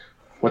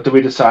What did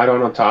we decide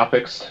on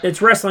topics? It's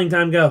wrestling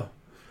time. Go.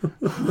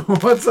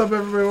 What's up,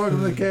 everybody?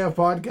 Welcome to the KF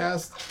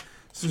Podcast.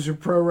 This is your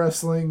pro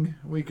wrestling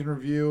week in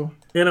review.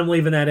 And I'm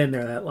leaving that in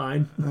there, that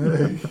line.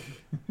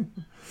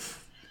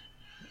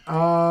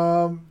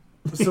 So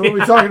what are we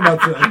talking about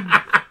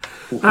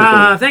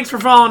today? Thanks for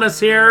following us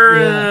here.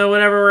 Yeah.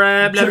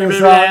 Whatever. Check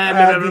us out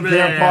at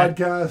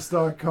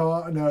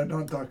KFPodcast.com. No,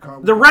 not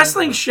 .com. The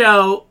wrestling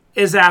show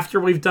is after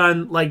we've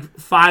done like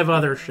 5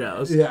 other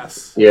shows.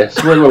 Yes.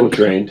 Yes, we're a little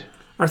drained.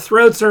 Our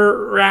throats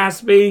are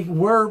raspy.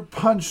 We're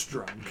punch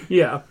drunk.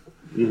 Yeah.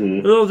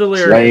 Mm-hmm. A little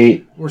delirious.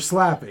 Late. We're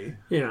slappy.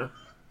 Yeah.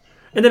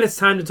 And then it's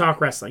time to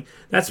talk wrestling.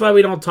 That's why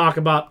we don't talk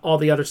about all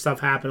the other stuff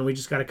happening. We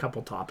just got a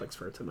couple topics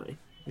for tonight.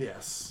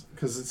 Yes,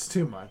 because it's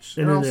too much.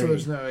 And And also,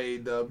 there's no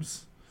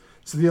A-dubs.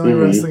 So the only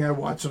wrestling I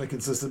watch on a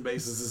consistent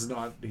basis is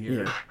not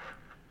here. Yeah.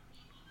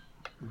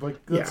 But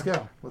let's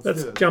go.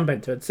 Let's do it. jump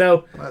into it.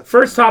 So,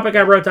 first topic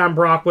I wrote down,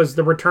 Brock, was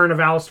the return of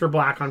Aleister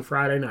Black on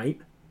Friday night.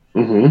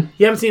 Mm-hmm.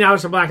 You haven't seen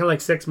Aleister Black in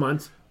like 6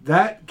 months.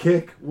 That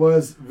kick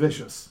was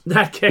vicious.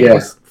 That kick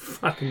was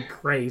fucking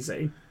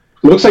crazy.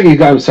 Looks like he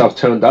got himself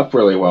toned up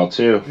really well,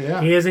 too.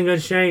 Yeah. He is in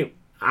good shape.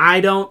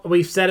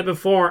 We've said it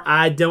before,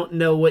 I don't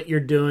know what you're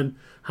doing.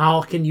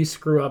 How can you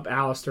screw up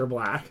Aleister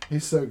Black?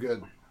 He's so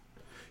good.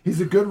 He's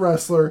a good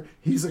wrestler.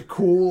 He's he's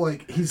cool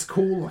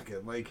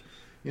looking.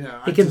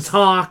 He can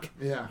talk.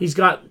 Yeah. He's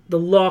got the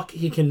look.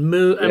 He can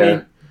move. I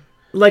mean,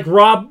 like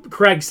Rob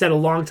Craig said a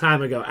long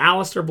time ago,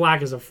 Aleister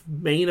Black is a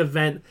main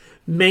event,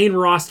 main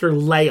roster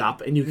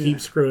layup, and you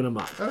keep screwing him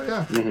up. Oh,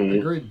 yeah. Mm-hmm.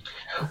 Agreed.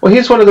 Well,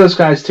 he's one of those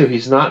guys, too.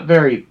 He's not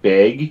very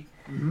big,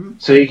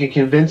 so he can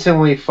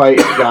convincingly fight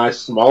guys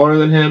smaller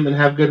than him and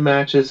have good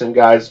matches, and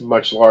guys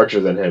much larger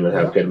than him and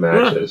have good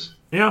matches.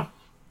 Yeah.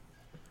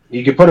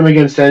 You can put him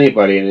against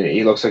anybody, and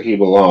he looks like he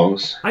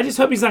belongs. I just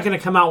hope he's not going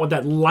to come out with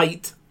that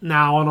light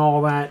now and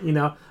all that.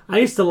 I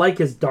used to like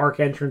his dark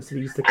entrance that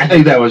he used to come I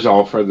think that was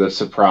all for the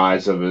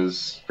surprise of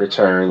his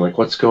return, like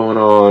what's going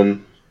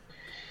on,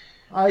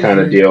 kind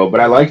of deal. But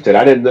I liked it.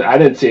 I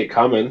didn't see it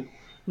coming.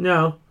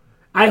 No,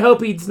 I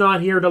hope he's not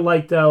here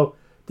to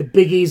the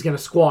Big E's going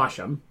to squash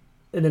him,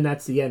 and then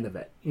that's the end of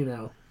it.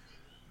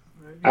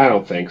 I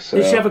don't think so.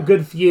 They should have a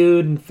good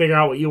feud and figure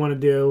out what you want to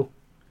do.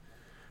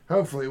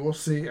 Hopefully, we'll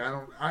see.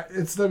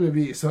 It's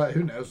WWE, so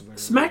who knows?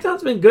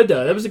 SmackDown's been good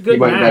though. That was a good You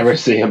might match. never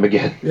see him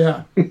again.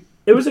 Yeah.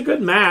 It was a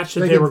good match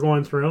that they were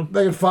going through.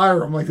 They could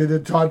fire him like they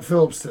did Todd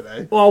Phillips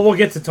today. Well, we'll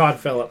get to Todd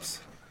Phillips.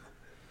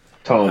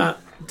 Tom.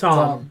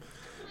 Todd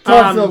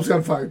Phillips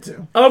got fired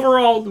too.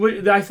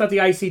 Overall, I thought the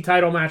IC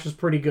title match was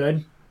pretty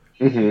good.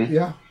 Mm-hmm.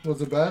 Yeah,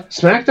 was it bad?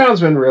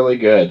 SmackDown's been really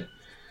good.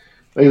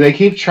 Like, they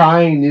keep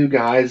trying new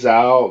guys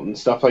out and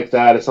stuff like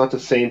that. It's not the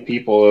same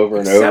people over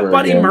and over Except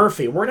Buddy again.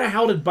 Murphy. Where the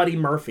hell did Buddy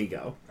Murphy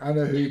go? I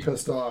know who he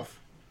pissed off.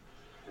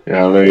 Yeah, I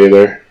don't know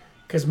either.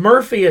 Because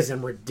Murphy is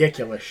in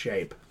ridiculous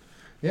shape.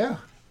 Yeah.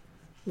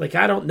 Like,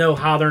 I don't know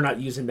how they're not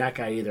using that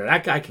guy either.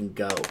 That guy can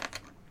go.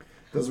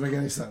 Doesn't make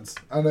any sense.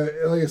 I don't know.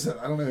 Like I said,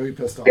 I don't know who he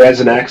pissed off. He has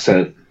an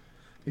accent.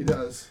 He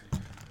does.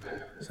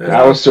 So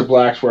Aleister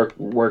Black's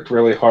worked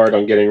really hard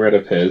on getting rid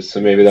of his, so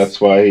maybe that's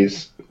why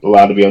he's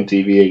allowed to be on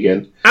TV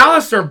again.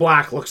 Aleister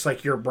Black looks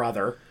like your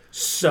brother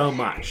so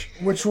much.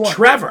 Which one?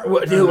 Trevor.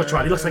 Which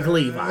one? He looks like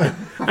Levi.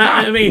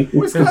 I mean,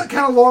 he's got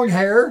kind of long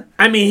hair.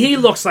 I mean, he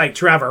looks like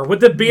Trevor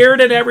with the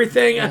beard and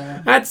everything.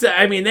 Yeah.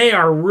 They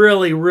are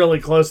really, really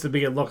close to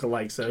being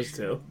lookalikes, those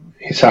two.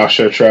 He's House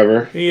Show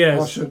Trevor. He is.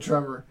 House Show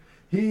Trevor.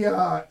 He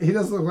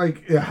doesn't look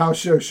like House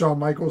Show Shawn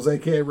Michaels,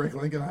 a.k.a. Rick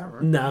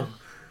Linkenheimer. No.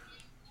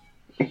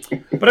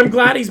 But I'm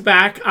glad he's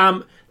back.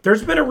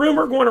 There's been a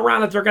rumor going around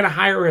that they're going to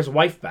hire his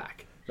wife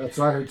back. That's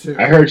what I heard, too.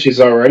 I heard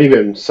she's already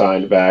been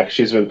signed back.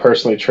 She's been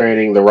personally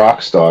training The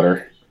Rock's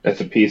daughter at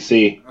the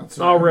PC.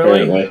 Oh,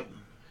 really? Apparently.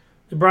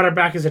 They brought her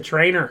back as a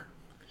trainer.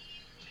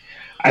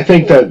 I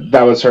think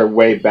that was her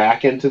way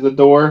back into the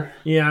door.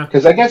 Yeah.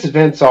 Because I guess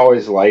Vince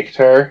always liked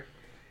her.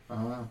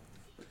 There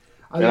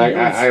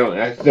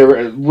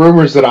were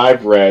rumors that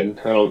I've read.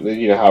 I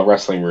don't, how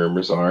wrestling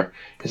rumors are.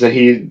 Is that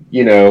he,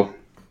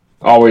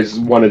 always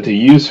wanted to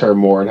use her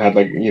more and had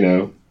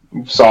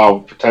saw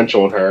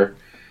potential in her,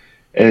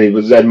 and he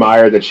was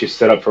admired that she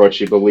stood up for what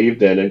she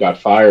believed in and got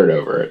fired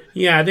over it.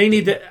 Yeah, they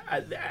need to.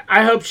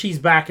 I hope she's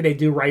back and they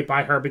do right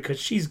by her because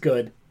she's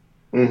good.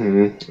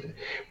 Mm-hmm.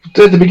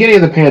 At the beginning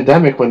of the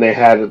pandemic, when they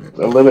had a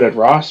limited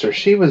roster,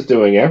 she was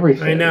doing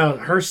everything. I know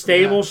her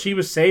stable. She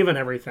was saving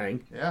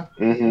everything. Yeah.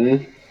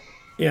 Mm-hmm.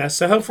 Yeah.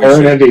 So hopefully,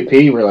 her and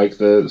MVP were like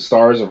the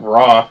stars of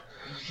Raw.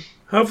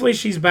 Hopefully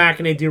she's back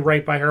and they do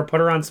right by her.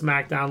 Put her on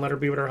SmackDown. Let her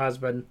be with her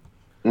husband.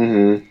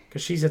 Mm-hmm.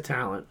 Because she's a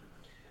talent.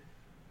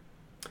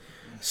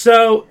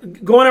 So,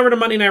 going over to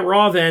Monday Night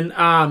Raw then,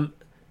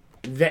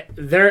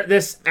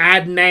 this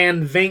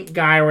Adnan Vink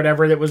guy or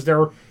whatever that was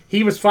there,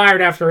 he was fired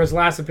after his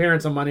last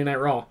appearance on Monday Night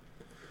Raw.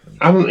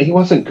 He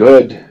wasn't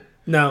good.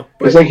 No.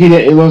 It was like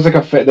it was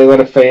like they let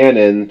a fan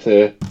in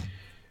to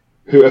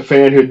a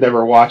fan who'd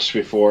never watched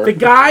before. The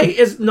guy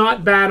is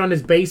not bad on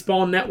his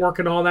baseball network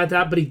and all that,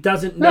 but he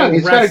doesn't know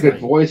he's wrestling. got a good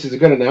voice. He's a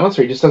good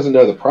announcer. He just doesn't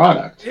know the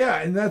product.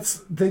 Yeah, and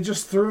they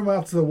just threw him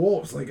out to the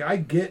wolves. Like, I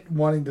get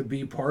wanting to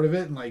be part of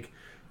it and, like,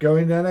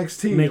 going to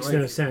NXT. Makes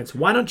no sense.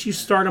 Why don't you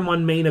start him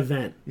on main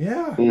event?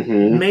 Yeah.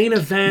 Mm-hmm. Main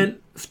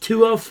event,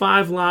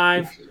 205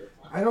 Live.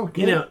 I don't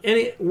get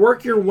it.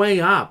 Work your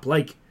way up.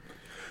 Like,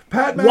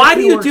 Pat McAfee why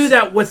do you do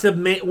that with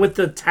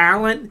the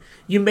talent?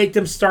 You make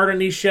them start on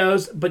these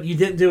shows, but you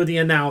didn't do it with the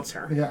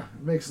announcer. Yeah,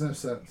 it makes no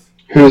sense.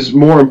 Who's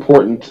more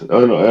important in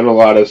a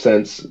lot of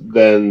sense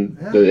than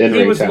the in-ring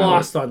He was talent.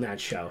 lost on that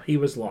show. He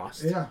was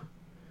lost. Yeah.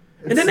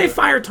 And then they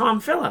fired Tom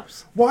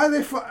Phillips. Why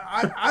they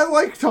I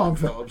like Tom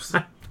Phillips.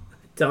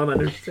 Don't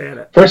understand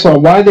it. First of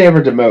all, why'd they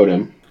ever demote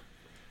him?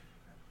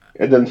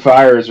 And then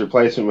fire his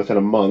replacement within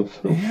a month.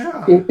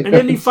 Yeah. And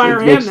then he fire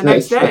him the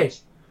next day.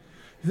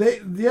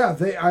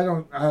 I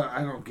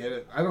don't get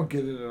it. I don't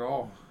get it at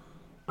all.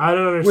 I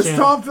don't understand.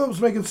 Was Tom Phillips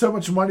making so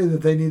much money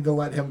that they need to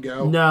let him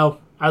go? No,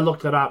 I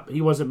looked it up.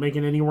 He wasn't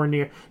making anywhere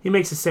near. He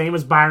makes the same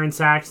as Byron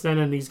Saxton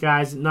and these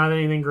guys. Not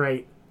anything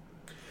great.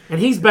 And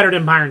he's better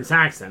than Byron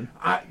Saxton.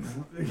 I'm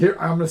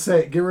gonna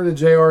say it. Get rid of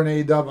JR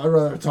and AEW. I'd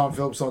rather have Tom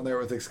Phillips on there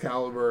with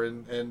Excalibur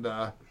and.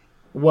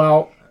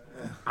 Well,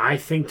 I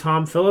think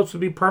Tom Phillips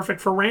would be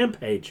perfect for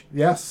Rampage.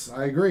 Yes,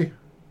 I agree.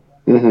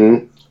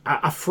 Mm-hmm.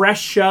 A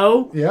fresh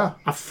show. Yeah.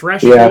 A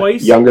fresh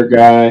voice. Younger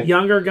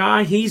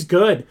guy. He's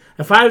good.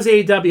 If I was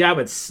AEW, I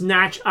would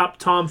snatch up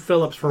Tom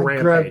Phillips for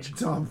Rampage. Grab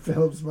Tom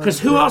Phillips. Because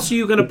who else are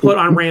you going to put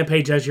on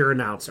Rampage as your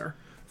announcer?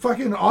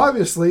 Fucking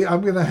obviously, I'm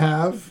going to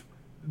have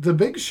the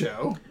Big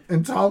Show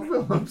and Tom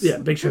Phillips. Yeah,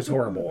 Big Show's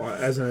horrible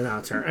as an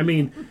announcer. I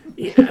mean,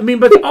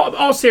 but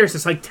all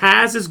seriousness, like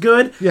Taz is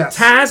good. Yes.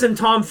 Taz and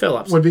Tom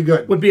Phillips would be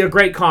good. Would be a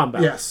great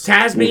combo. Yes.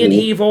 Taz being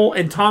evil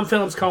and Tom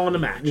Phillips calling the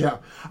match. Yeah.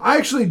 I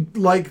actually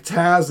like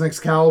Taz and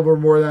Excalibur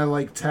more than I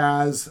like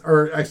Taz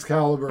or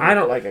Excalibur. I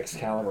don't like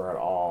Excalibur at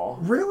all.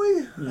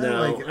 Really?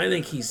 No, I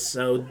think he's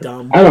so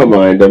dumb. I don't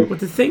mind him. With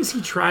the things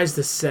he tries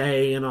to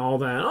say and all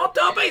that. Oh,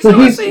 don't be so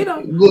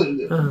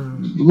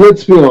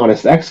Let's be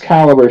honest.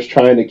 Excalibur's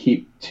trying to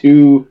keep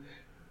two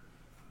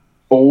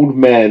old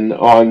men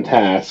on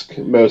task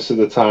most of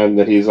the time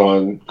that he's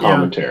on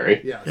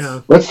commentary. Yes.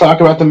 Yeah. Let's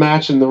talk about the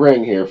match in the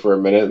ring here for a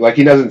minute. Like,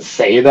 he doesn't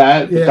say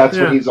that, but that's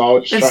what he's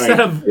always trying Instead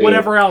to of do.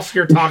 whatever else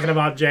you're talking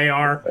about,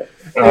 JR.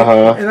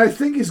 And I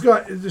think he's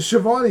got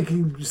Shivani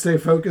can stay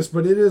focused,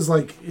 but it is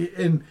like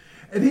and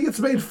he gets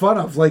made fun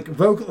of like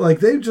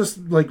they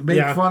just like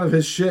make fun of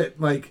his shit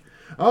like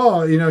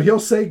he'll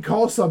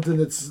call something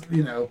that's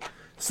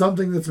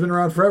something that's been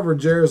around forever, and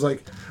JR's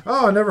like,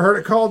 oh, I never heard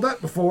it called that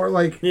before.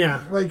 Like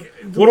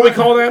what do we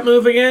call that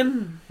move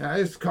again? I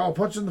used to call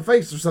punch in the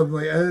face or something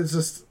like that. It's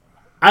just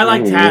I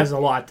like Taz a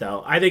lot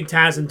though. I think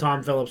Taz and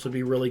Tom Phillips would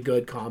be really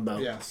good combo.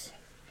 Yes.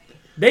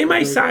 They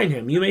may sign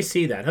him. You may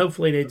see that.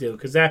 Hopefully they do,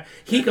 because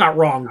he got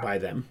wronged by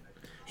them.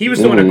 He was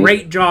doing a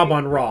great job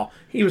on Raw.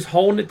 He was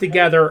holding it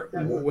together.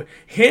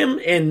 Him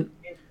and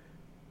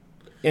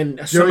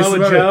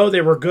Samoa Joe,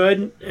 they were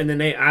good, and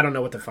then I don't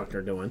know what the fuck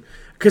they're doing.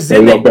 Because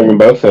then they'll bring them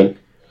both in.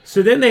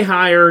 So then they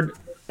hired,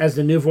 as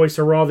the new voice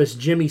of Raw, this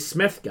Jimmy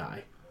Smith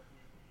guy.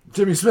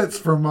 Jimmy Smith's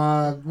from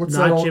what's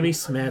Not that? Not Jimmy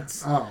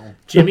Smith's. Oh,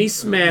 Jimmy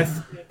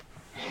Smith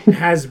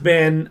has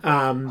been.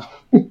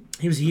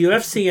 He was a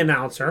UFC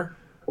announcer.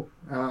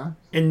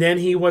 And then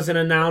he was an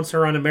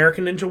announcer on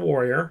American Ninja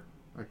Warrior.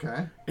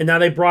 Okay. And now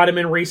they brought him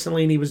in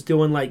recently, and he was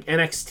doing like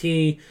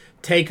NXT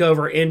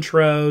takeover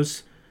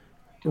intros.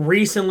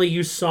 Recently,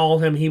 you saw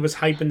him. He was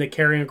hyping the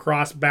Karrion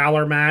Kross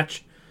Balor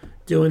match,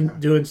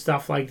 doing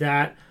stuff like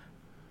that.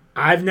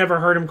 I've never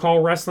heard him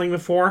call wrestling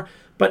before,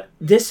 but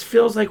this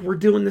feels like we're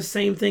doing the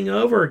same thing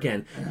over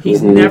again.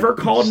 He's never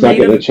called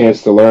main event. A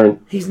chance to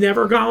learn. He's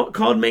never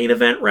called main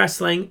event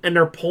wrestling, and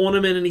they're pulling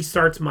him in, and he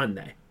starts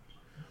Monday.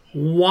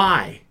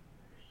 Why?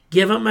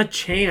 Give him a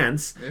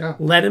chance. Yeah.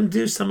 Let him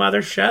do some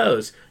other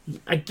shows.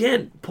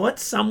 Again, put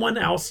someone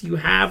else you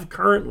have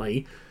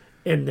currently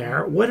in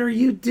there. What are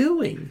you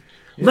doing?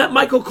 Yeah. Let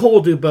Michael Cole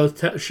do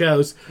both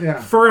shows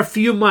for a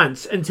few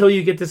months until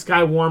you get this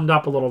guy warmed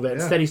up a little bit.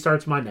 Instead, he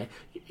starts Monday.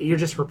 You're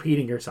just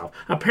repeating yourself.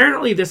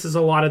 Apparently, this is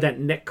a lot of that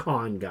Nick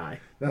Khan guy.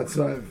 That's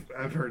what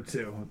I've heard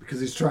too, because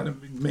he's trying to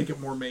make it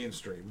more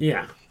mainstream.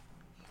 Yeah.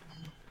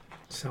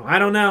 So I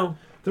don't know.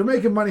 They're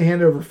making money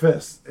hand over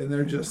fist, and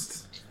they're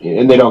just...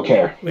 And they don't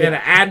care. We had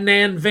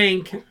Adnan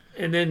Vink,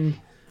 and then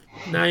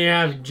now you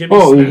have Jimmy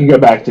Smith. You can go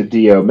back to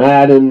Dio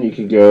Madden. You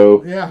can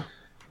go... Yeah.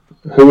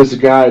 Who was the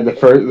guy, the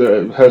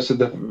host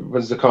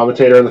was the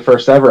commentator in the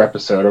first ever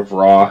episode of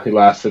Raw? He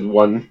lasted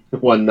one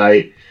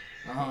night.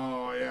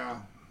 Oh, yeah.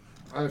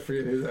 I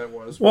forget who that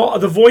was. Well,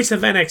 the voice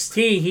of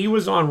NXT, he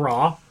was on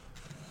Raw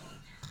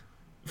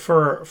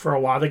for a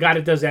while. The guy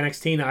that does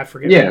NXT now, I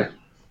forget. Yeah.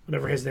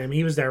 Whatever his name.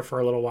 He was there for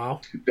a little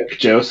while. Vic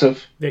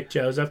Joseph.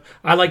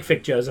 I like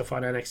Vic Joseph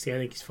on NXT. I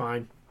think he's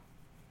fine.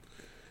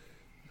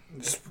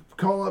 Just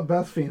call up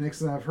Beth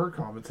Phoenix and have her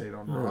commentate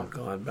on Raw. Oh,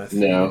 God, Beth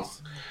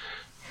Phoenix.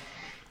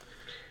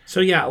 So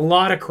yeah, a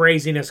lot of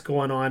craziness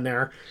going on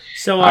there.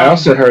 So I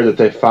also heard that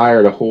they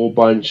fired a whole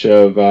bunch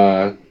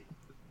of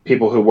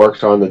people who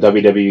worked on the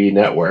WWE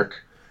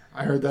Network.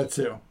 I heard that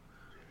too.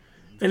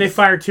 And they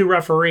fired 2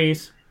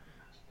 referees.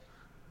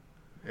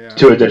 Yeah.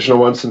 2 additional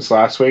ones since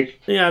last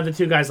week. Yeah, the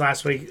 2 guys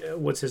last week.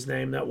 What's his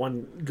name? That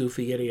one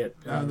goofy idiot.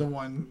 The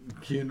one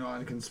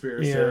QAnon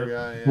conspiracy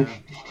guy.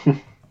 Yeah.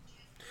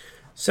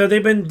 So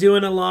they've been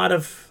doing a lot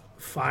of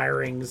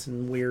firings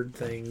and weird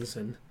things,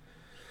 and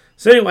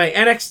so anyway,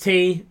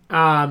 NXT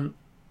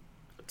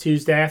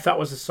Tuesday I thought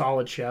was a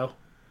solid show.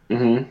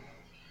 Yeah,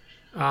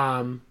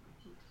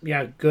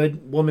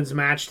 good women's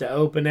match to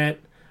open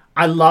it.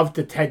 I loved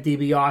the Ted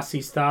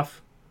DiBiase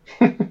stuff.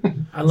 So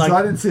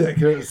I didn't see that.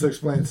 Can you just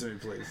explain to me,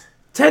 please?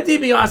 Ted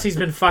DiBiase's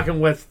been fucking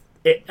with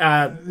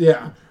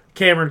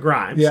Cameron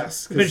Grimes.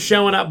 Yes, he's been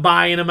showing up,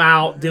 buying him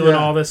out, doing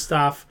all this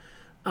stuff.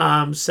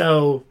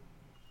 So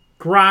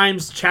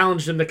Grimes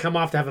challenged him to come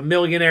off to have a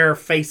millionaire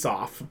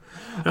face-off.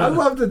 I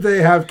love that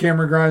they have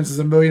Cameron Grimes as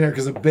a millionaire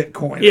because of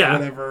Bitcoin or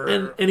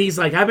whatever. And he's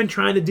like, I've been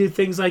trying to do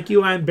things like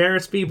you. I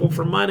embarrass people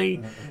for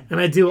money, and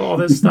I do all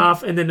this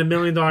stuff. And then the $1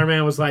 Million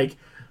Man was like,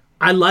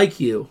 I like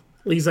you.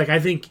 He's like, I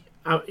think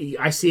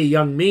I see a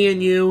young me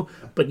in you,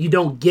 but you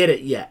don't get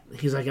it yet.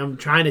 He's like, I'm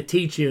trying to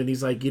teach you. And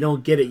he's like, you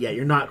don't get it yet.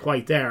 You're not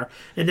quite there.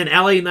 And then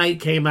LA Knight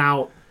came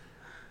out,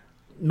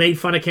 made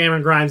fun of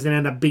Cameron Grimes, and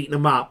ended up beating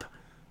him up.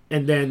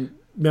 And then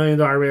 $1 Million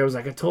Man was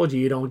like, I told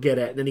you don't get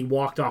it. And then he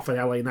walked off with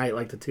LA Knight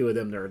like the 2 of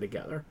them are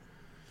together.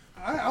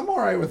 I'm all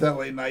right with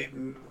LA Knight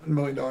and $1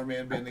 Million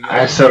Man being together.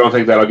 I still don't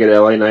think that'll get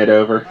LA Knight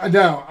over. I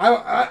know.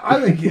 I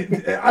think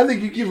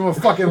you give him a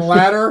fucking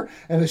ladder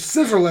and a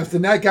scissor lift,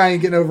 and that guy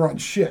ain't getting over on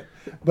shit.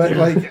 But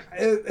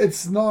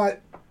it's not.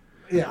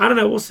 Yeah, I don't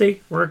know. We'll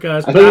see where it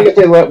goes. I think if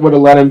they would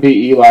have let him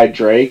be Eli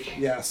Drake.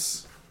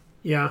 Yes.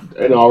 Yeah.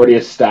 An already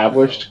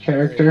established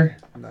character.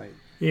 Knight.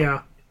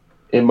 Yeah.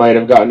 It might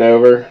have gotten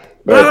over.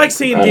 But I like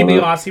seeing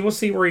DiBiase. We'll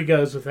see where he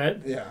goes with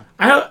it.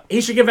 Yeah.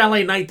 He should give LA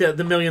Knight the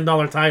 $1 million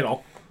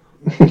title.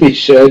 He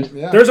should.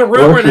 Yeah. There's a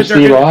rumor that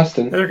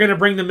they're going to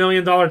bring the $1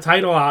 million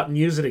title out and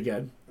use it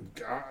again.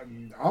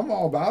 I'm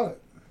all about it.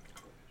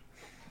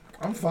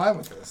 I'm fine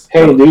with this.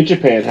 Hey, New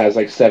Japan has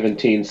like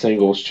 17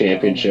 singles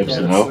championships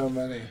now. So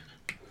many.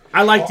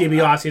 I like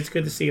DiBiase. It's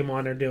good to see him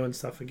on there doing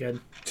stuff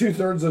again.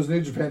 2/3 of those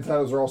New Japan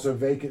titles are also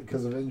vacant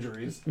because of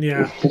injuries.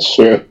 Yeah. It's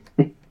true.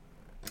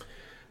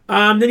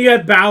 Then you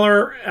had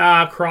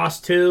Balor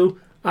Cross 2.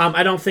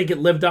 I don't think it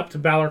lived up to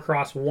Balor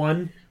Cross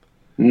 1.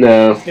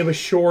 No. It was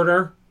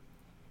shorter.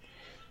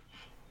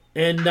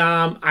 And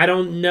I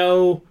don't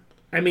know.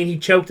 I mean, he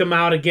choked him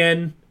out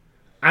again.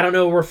 I don't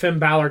know where Finn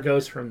Balor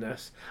goes from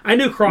this. I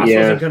knew Cross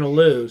wasn't going to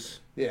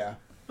lose. Yeah.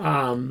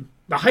 The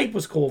hype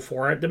was cool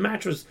for it. The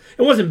match it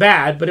wasn't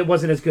bad, but it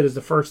wasn't as good as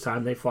the first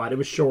time they fought. It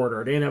was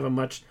shorter. They didn't have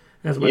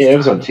as much it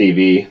was on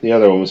TV. The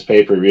other one was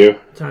pay-per-view.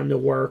 Time to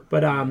work.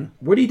 But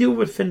what do you do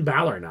with Finn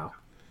Balor now?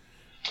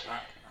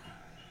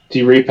 Do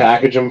you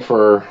repackage them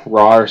for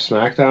Raw or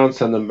SmackDown,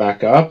 send them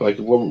back up? Like,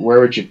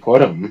 where would you put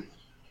them?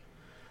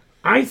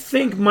 I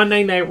think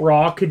Monday Night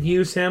Raw could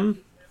use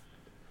him.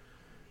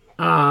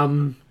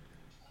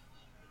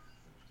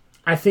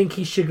 I think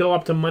he should go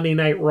up to Monday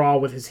Night Raw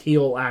with his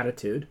heel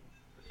attitude.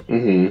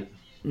 Mm-hmm.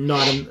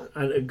 Not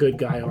a good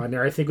guy on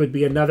there. I think it would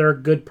be another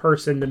good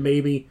person to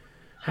maybe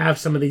have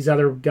some of these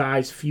other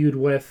guys feud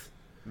with.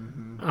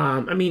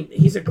 Mm-hmm. I mean,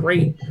 he's a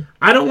great...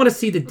 I don't want to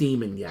see the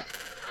Demon yet.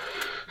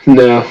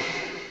 No.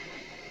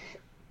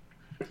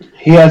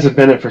 He hasn't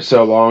been it for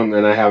so long,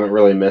 and I haven't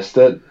really missed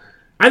it.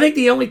 I think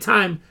the only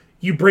time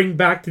you bring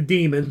back the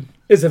Demon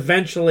is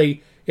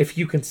eventually if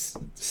you can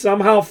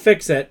somehow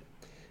fix it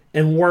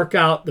and work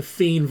out the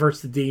Fiend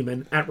versus the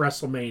Demon at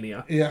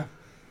WrestleMania. Yeah,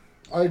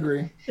 I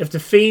agree. If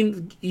the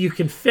Fiend, you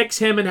can fix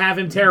him and have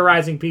him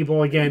terrorizing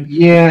people again.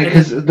 Yeah,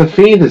 because the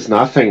Fiend is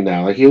nothing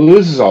now. Like, he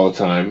loses all the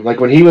time. Like,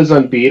 when he was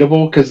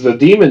unbeatable, because the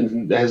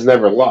Demon has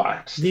never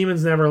lost.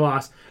 Demon's never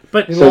lost.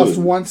 But he lost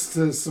once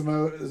to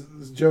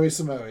Joey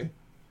Samoa.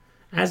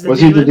 Was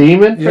he the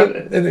Demon?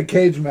 Yep, in a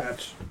cage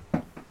match.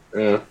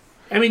 Yeah.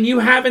 I mean, you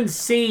haven't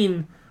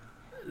seen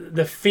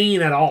the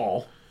Fiend at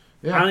all.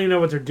 Yeah. I don't even know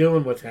what they're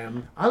doing with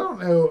him. I don't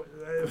know.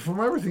 From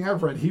everything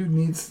I've read,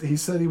 he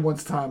said he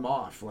wants time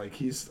off. Like,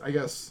 I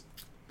guess,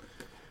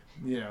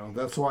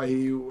 that's why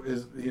he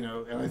is,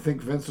 and I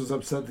think Vince was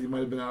upset that he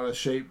might have been out of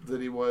shape that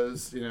he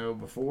was,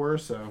 before,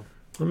 so.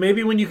 Well,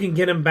 maybe when you can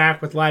get him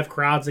back with live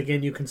crowds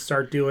again, you can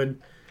start building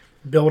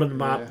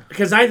them up.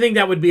 Because I think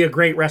that would be a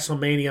great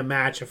WrestleMania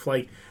match if,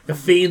 like, the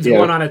Fiend's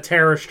going on a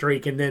terror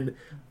streak and then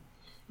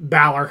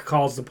Balor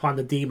calls upon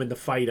the Demon to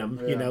fight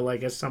him,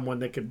 like as someone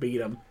that could beat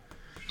him.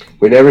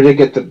 We never did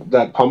get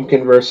that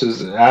Pumpkin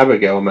versus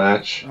Abigail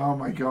match. Oh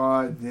my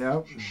God!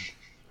 Yep.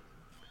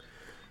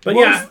 But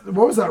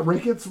what was that?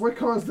 Rickets? What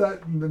caused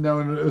that? No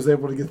one was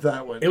able to get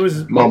that one. It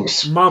was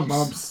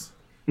mumps.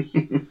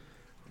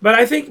 But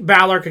I think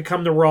Balor could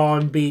come to Raw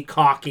and be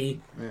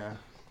cocky. Yeah.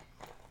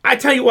 I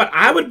tell you what,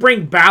 I would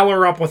bring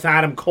Balor up with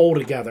Adam Cole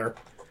together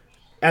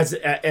as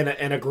in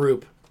a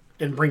group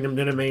and bring them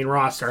to the main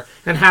roster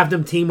and have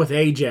them team with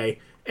AJ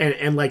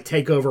and like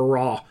take over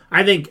Raw.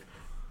 I think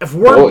if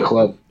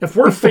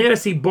we're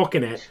fantasy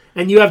booking it,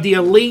 and you have the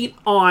Elite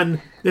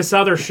on this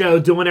other show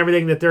doing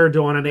everything that they're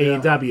doing on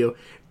AEW,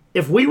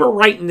 if we were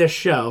writing this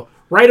show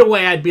right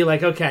away, I'd be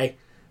like, okay,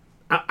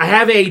 I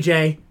have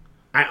AJ.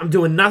 I'm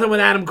doing nothing with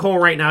Adam Cole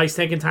right now. He's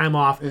taking time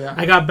off. Yeah.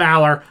 I got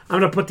Balor. I'm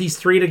going to put these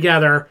three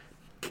together,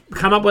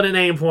 come up with a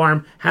name for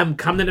him, have him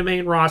come to the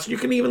main roster. You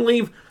can even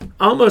leave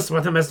almost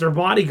with him as their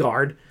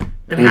bodyguard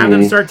and have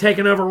them start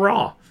taking over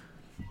Raw.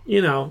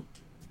 You know,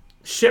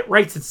 shit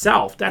writes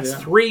itself. That's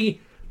three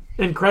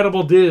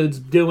incredible dudes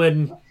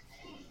doing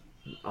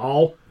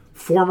all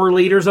former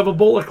leaders of a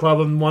Bullet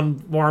Club in one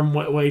form,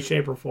 way,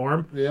 shape, or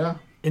form. Yeah.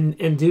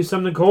 And do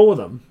something cool with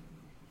them.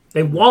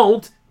 They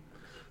won't.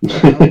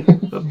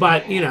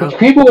 But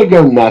people would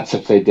go nuts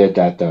if they did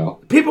that, though.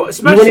 People,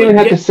 especially, you wouldn't even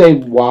have to say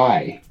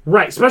why.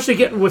 Right, especially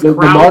getting with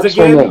crowds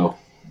again.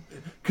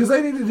 Because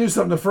they need to do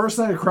something. The first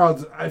night of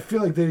crowds, I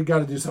feel like they got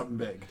to do something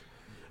big.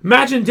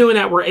 Imagine doing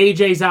that where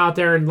AJ's out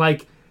there and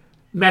like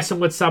messing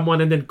with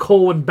someone, and then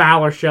Cole and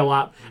Balor show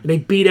up and they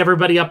beat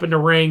everybody up in the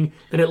ring,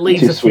 and it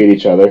leaves the three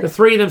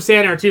of them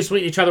standing there too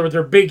sweet each other with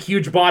their big,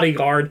 huge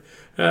bodyguard,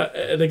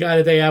 the guy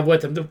that they have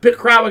with them. The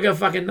crowd would go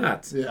fucking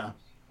nuts. Yeah.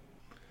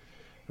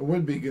 It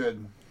would be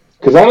good.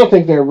 Because I don't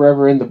think they were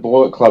ever in the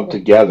Bullet Club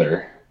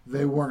together.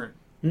 They weren't.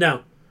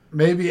 No.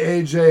 Maybe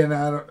AJ and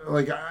Adam,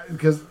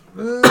 because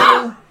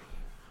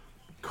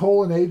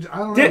Cole and AJ, I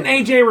don't know. Didn't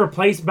AJ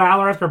replace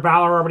Balor after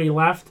Balor already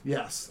left?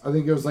 Yes. I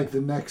think it was like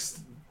the next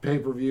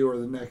pay-per-view or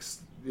the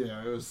next,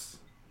 it was.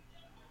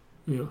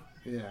 Yeah.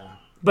 Yeah.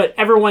 But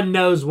everyone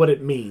knows what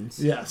it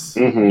means. Yes.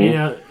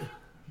 Mm-hmm.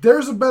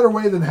 There's a better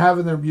way than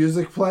having their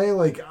music play.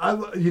 Like,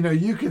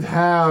 you could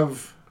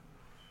have...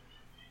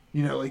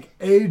 like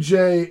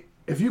AJ,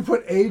 if you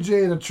put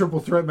AJ in a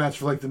triple threat match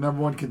for like the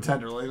number one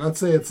contender, like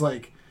let's say it's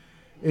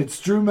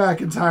Drew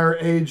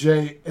McIntyre,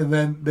 AJ, and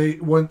then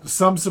they want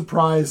some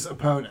surprise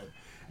opponent,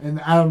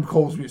 and Adam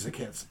Cole's music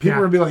hits. People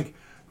are gonna be like,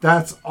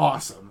 "That's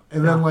awesome!"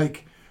 And then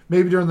like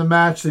maybe during the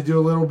match they do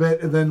a little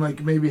bit, and then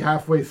like maybe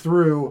halfway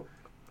through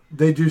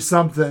they do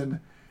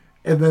something,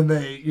 and then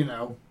they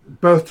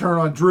both turn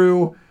on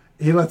Drew.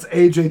 He lets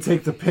AJ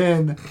take the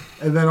pin,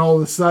 and then all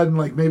of a sudden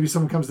like maybe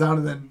someone comes down,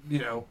 and then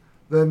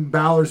then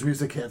Balor's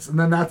music hits, and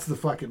then that's the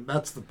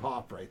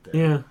pop right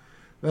there.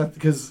 Yeah,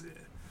 because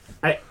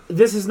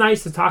this is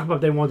nice to talk about.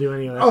 They won't do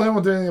any of that. Oh, they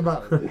won't do anything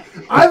about it.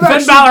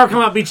 Then Balor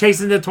come up, be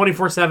chasing the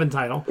 24/7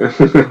 title.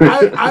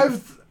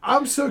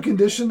 I'm so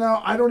conditioned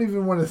now. I don't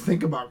even want to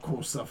think about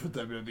cool stuff with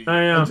WWE.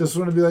 I just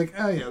want to be like,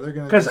 oh yeah, they're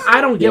gonna. Because I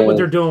don't get what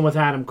they're doing with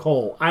Adam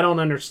Cole. I don't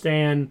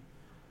understand.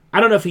 I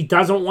don't know if he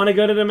doesn't want to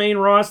go to the main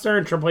roster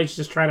and Triple H is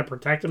just trying to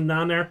protect him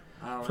down there.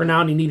 For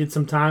now, and he needed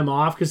some time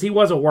off because he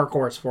was a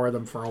workhorse for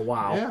them for a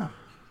while. Yeah.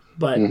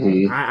 But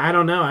I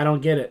don't know. I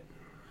don't get it.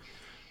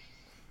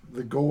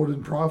 The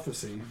golden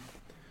prophecy.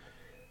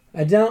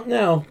 I don't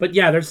know. But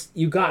yeah,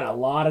 you got a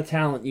lot of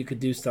talent you could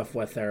do stuff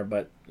with there,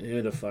 but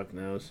who the fuck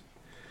knows?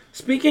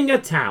 Speaking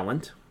of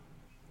talent,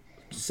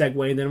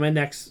 segue into my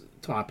next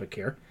topic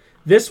here.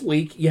 This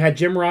week, you had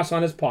Jim Ross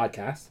on his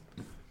podcast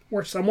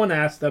where someone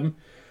asked him,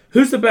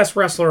 who's the best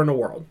wrestler in the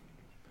world?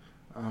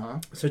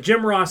 So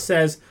Jim Ross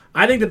says,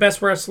 I think the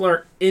best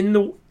wrestler in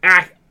the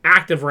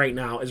active right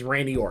now is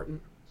Randy Orton.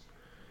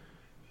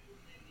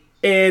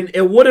 And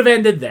it would have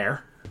ended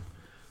there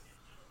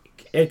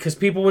because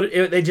people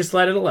they just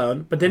let it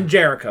alone. But then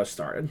Jericho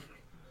started.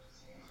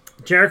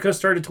 Jericho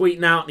started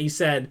tweeting out, and he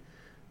said,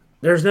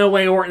 there's no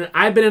way Orton...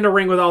 I've been in the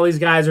ring with all these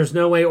guys. There's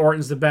no way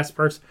Orton's the best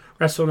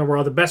wrestler in the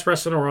world. The best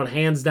wrestler in the world,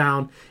 hands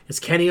down,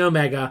 is Kenny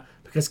Omega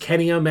because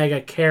Kenny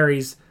Omega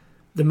carries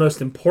the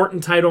most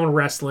important title in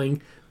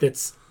wrestling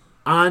that's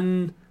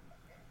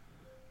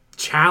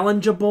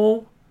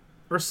unchallengeable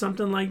or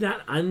something like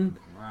that.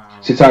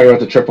 Is he talking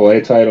about the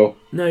AAA title?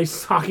 No,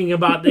 he's talking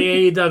about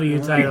the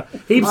AEW title.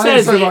 He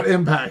says about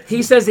Impact.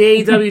 He says the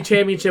AEW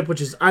Championship,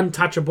 which is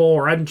untouchable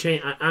or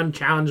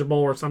unchallengeable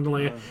or something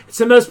like that. It's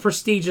the most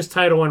prestigious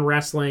title in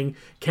wrestling.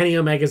 Kenny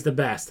Omega's the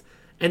best.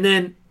 And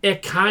then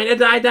it kind of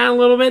died down a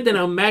little bit. Then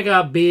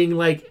Omega, being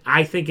like,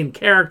 I think in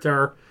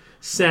character,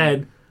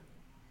 said,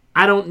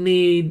 I don't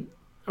need,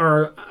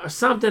 or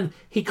something.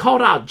 He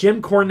called out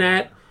Jim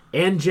Cornette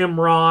and Jim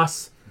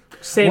Ross,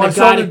 saying a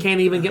guy that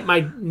can't even get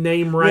my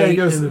name right. Yeah, he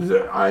goes,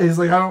 he's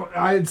like,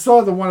 I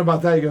saw the one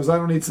about that. He goes, I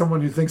don't need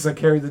someone who thinks I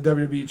carried the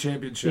WWE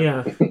Championship.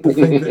 Yeah.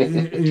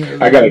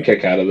 I got a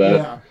kick out of that.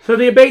 Yeah. So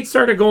the debate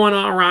started going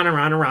on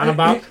around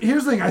about.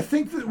 Here's the thing. I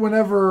think that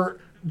whenever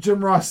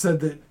Jim Ross said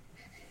that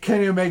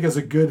Kenny Omega's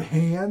a good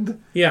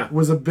hand,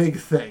 was a big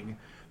thing.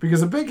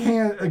 Because a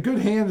good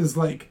hand is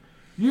like,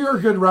 you're a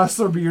good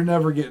wrestler, but you're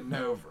never getting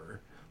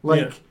over.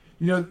 Like,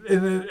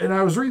 and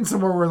I was reading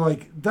somewhere where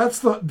like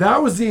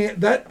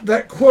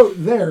that quote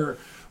there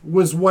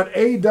was what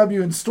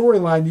AEW and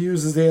Storyline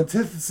used as the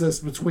antithesis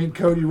between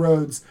Cody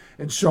Rhodes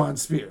and Shawn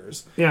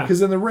Spears. Yeah.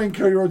 Because in the ring,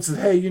 Cody Rhodes said,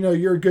 "Hey,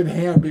 you're a good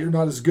hand, but you're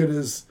not as good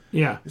as."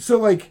 Yeah. So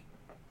like,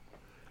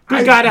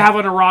 good guy to have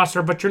on a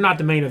roster, but you're not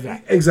the main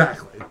event.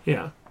 Exactly.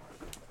 Yeah.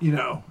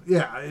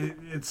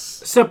 It's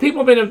so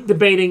people have been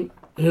debating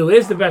who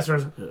is the best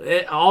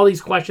wrestler, all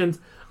these questions.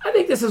 I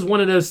think this is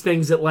one of those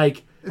things that,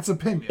 like... It's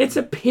opinion. It's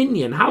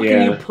opinion. How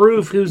can you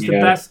prove who's the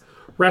best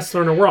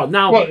wrestler in the world?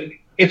 Now, well,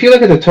 if you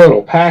look at the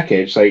total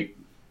package, like...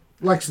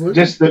 Lex Luger?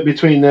 Just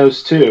between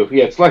those two.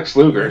 Yeah, it's Lex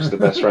Luger is the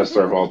best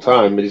wrestler of all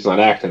time, but he's not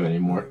active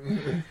anymore.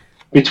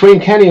 Between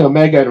Kenny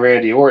Omega and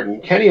Randy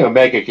Orton, Kenny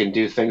Omega can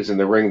do things in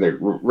the ring that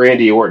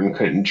Randy Orton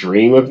couldn't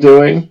dream of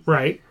doing.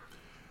 Right.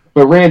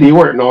 But Randy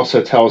Orton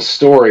also tells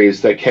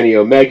stories that Kenny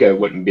Omega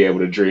wouldn't be able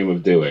to dream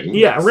of doing.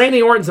 Yeah,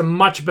 Randy Orton's a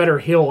much better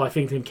heel, I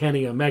think, than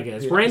Kenny Omega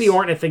is. Yes. Randy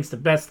Orton, I think, is the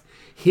best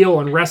heel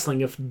in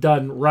wrestling if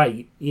done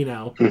right, you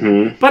know.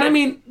 Mm-hmm. But, I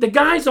mean, the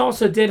guys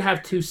also did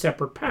have two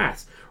separate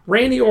paths.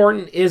 Randy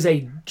Orton is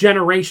a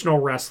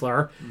generational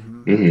wrestler.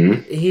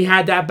 Mm-hmm. He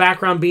had that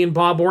background being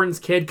Bob Orton's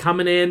kid,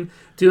 coming in,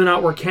 doing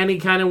out where Kenny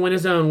kind of went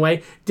his own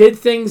way. Did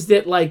things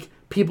that, like,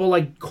 people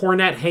like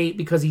Cornette hate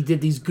because he did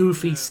these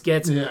goofy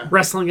skits,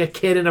 wrestling a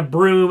kid in a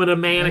broom and a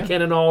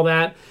mannequin and all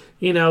that,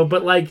 you know.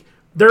 But, like,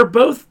 they're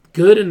both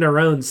good in their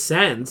own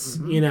sense,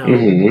 you know.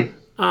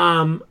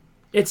 Mm-hmm.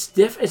 It's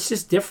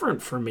just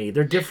different for me.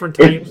 They're different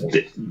types.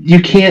 You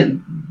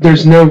can't...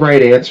 There's no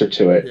right answer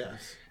to it. Yes.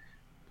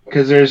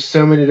 Because there's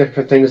so many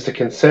different things to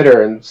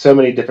consider and so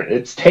many different...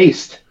 It's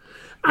taste.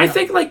 I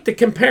think, like, the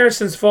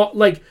comparisons fall...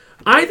 Like,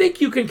 I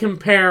think you can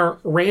compare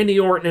Randy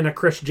Orton and a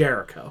Chris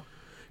Jericho.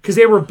 Because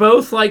they were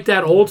both like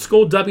that old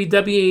school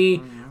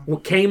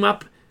WWE, came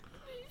up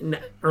in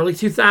the early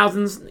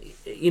 2000s,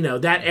 you know,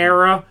 that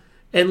era.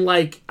 And,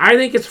 like, I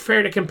think it's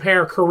fair to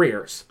compare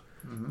careers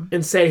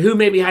and say who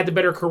maybe had the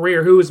better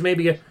career, who was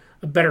maybe a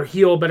better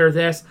heel, better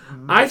this.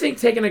 I think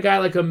taking a guy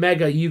like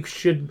Omega, you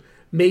should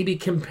maybe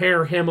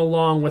compare him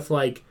along with,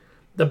 like,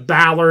 the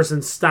Balors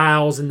and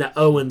Styles and the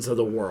Owens of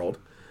the world.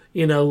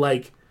 You know,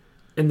 like,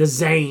 and the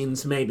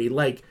Zanes maybe.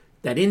 Like,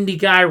 that indie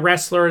guy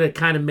wrestler that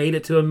kind of made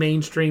it to a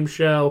mainstream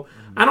show.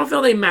 I don't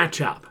feel they match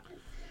up.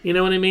 You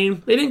know what I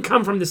mean? They didn't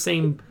come from the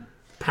same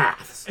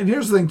paths. And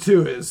here's the thing,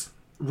 too, is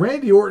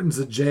Randy Orton's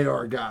a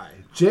JR guy.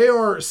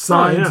 JR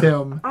signed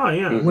him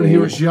when he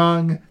was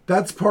young.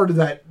 That's part of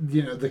that,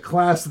 you know, the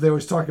class that they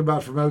always talk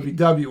about from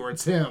OVW where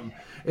it's him.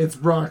 It's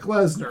Brock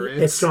Lesnar.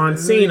 It's John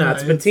Cena.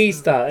 It's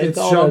Batista. It's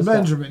Shelton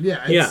Benjamin.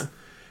 Yeah.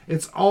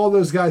 It's all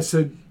those guys.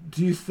 So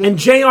do you think... And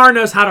JR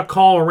knows how to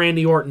call a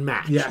Randy Orton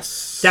match.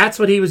 Yes. That's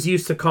what he was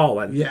used to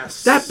calling.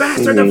 Yes. That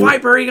bastard, the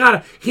Viper,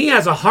 he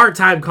has a hard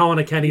time calling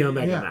a Kenny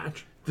Omega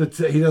match. He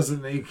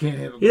can't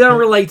handle it. He doesn't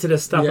relate to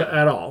this stuff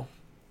at all.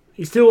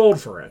 He's too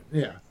old for it.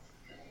 Yeah.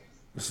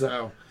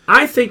 So...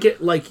 I think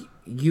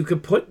you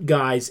could put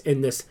guys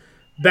in this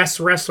best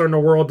wrestler in the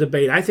world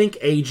debate. I think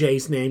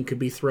AJ's name could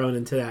be thrown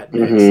into that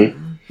mix.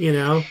 You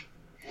know?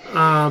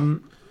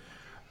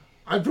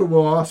 I'd put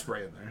Will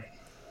Ospreay in there.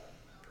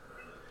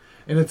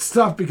 And it's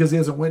tough because he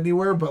hasn't went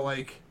anywhere, but,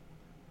 like,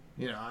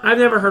 you know... I've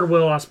never heard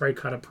Will Ospreay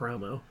cut a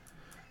promo.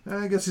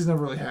 I guess he's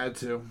never really had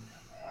to.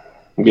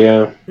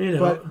 Yeah. You know,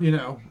 but, you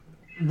know...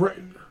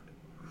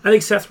 I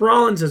think Seth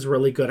Rollins is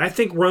really good. I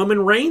think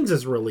Roman Reigns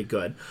is really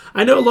good.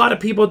 I know a lot of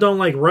people don't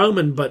like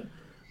Roman, but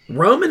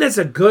Roman is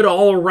a good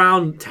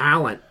all-around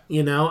talent,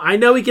 you know? I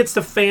know he gets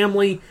the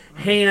family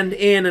hand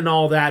in and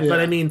all that, but,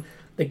 I mean,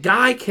 the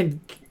guy can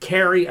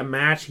carry a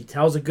match. He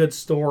tells a good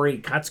story. He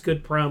cuts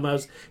good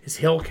promos. His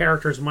heel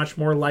character is much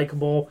more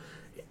likable.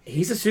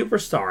 He's a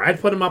superstar.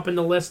 I'd put him up in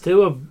the list,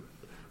 too, of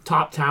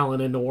top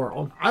talent in the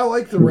world. I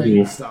like the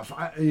Reigns stuff.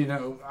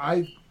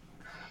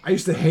 I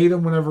used to hate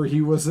him whenever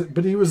he was,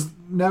 but he was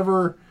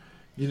never,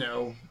 you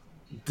know,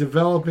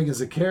 developing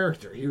as a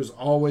character. He was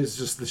always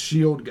just the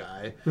Shield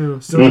guy.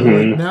 So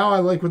like, now I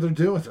like what they're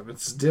doing with him.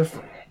 It's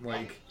different.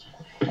 Like,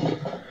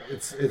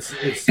 it's.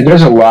 And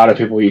there's a lot of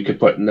people you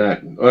could put in that.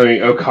 I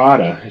mean,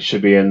 Okada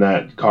should be in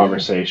that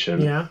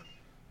conversation. Yeah.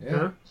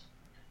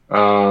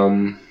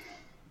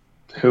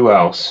 Who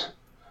else?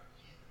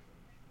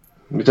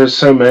 But there's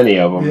so many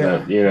of them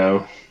that, you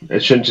know,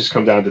 it shouldn't just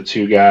come down to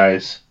two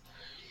guys.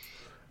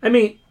 I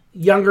mean,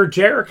 younger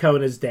Jericho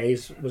in his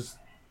days was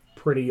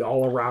pretty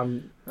all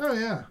around. Oh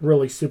yeah,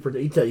 really super.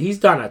 He's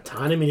done a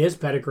ton. I mean, his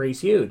pedigree's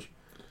huge.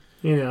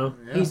 You know,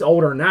 he's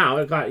older now.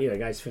 The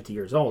guy's 50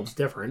 years old. It's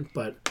different,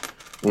 but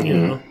you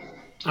know,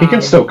 he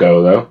can still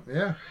go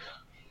though.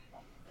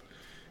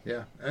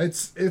 Yeah.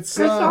 It's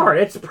hard.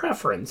 It's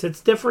preference. It's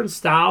different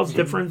styles,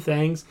 different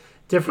things,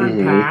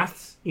 different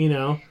paths. You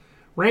know,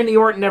 Randy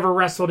Orton never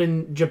wrestled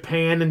in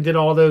Japan and did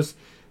all those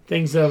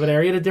things over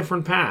there. He had a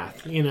different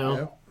path. You know.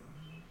 Yep.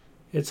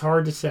 It's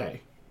hard to say.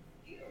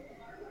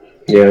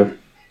 Yeah.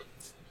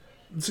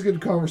 It's a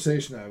good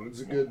conversation, though.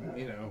 It's a good,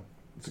 you know,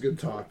 it's a good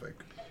topic.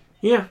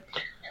 Yeah.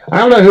 I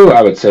don't know who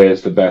I would say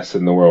is the best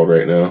in the world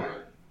right now.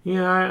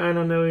 Yeah, I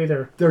don't know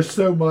either. There's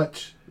so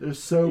much.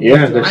 There's so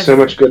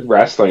much good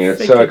wrestling.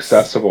 It's so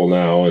accessible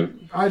now.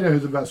 And I know who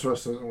the best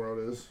wrestler in the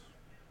world is.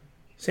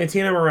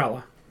 Santino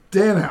Marella.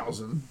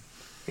 Danhausen.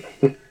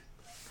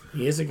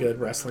 He is a good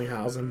wrestling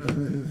Hausen.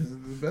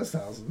 The best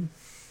Hausen.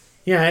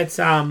 Yeah, it's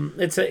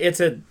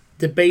a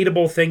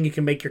debatable thing. You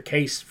can make your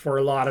case for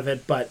a lot of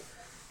it, but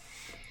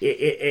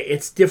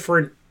it's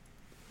different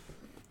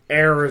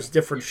eras,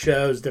 different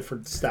shows,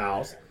 different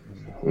styles.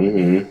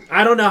 Mm-hmm.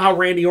 I don't know how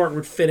Randy Orton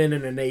would fit in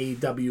an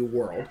AEW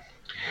world.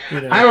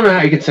 You know? I don't know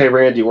how you could say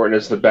Randy Orton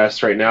is the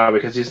best right now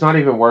because he's not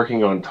even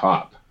working on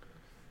top.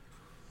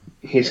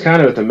 He's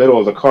kind of at the middle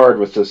of the card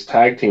with this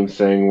tag team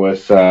thing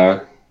with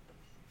Matt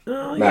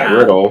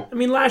Riddle. I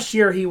mean, last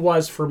year he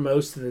was for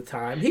most of the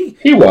time.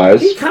 He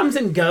was. He comes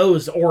and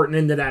goes, Orton,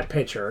 into that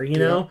picture, you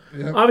know?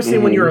 Yeah. Obviously,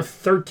 when you're a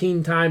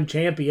 13-time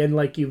champion,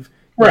 like you've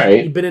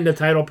been in the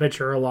title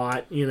picture a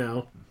lot, you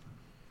know.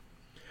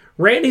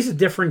 Randy's a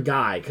different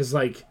guy because,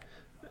 like,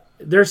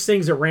 there's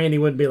things that Randy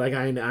wouldn't be like,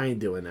 I ain't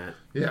doing that.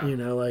 Yeah. You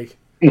know, like,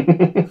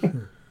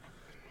 you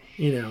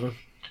know.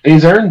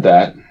 He's earned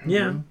that. Yeah.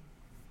 Mm-hmm.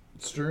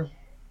 It's true.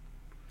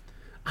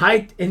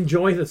 I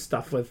enjoy the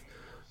stuff with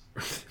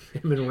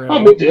him and Riddle. I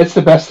mean, it's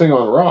the best thing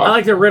on Raw. I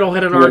like that Riddle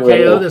hit an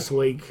RKO this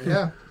week.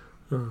 Yeah.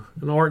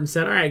 And Orton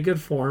said, all right,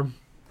 good for him.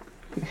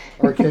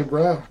 RK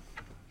Bro.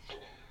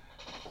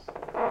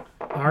 Yeah,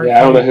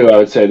 I don't know who I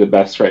would say the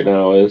best right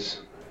now is.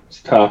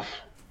 It's tough.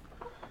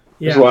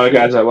 There's a lot of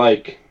guys I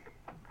like.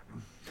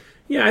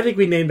 Yeah, I think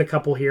we named a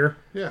couple here.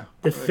 Yeah.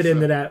 That fit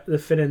into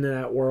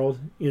that world,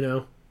 you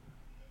know.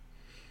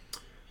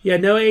 Yeah,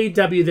 no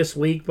AEW this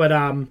week, but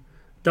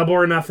Double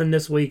or Nothing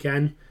this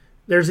weekend.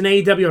 There's an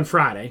AEW on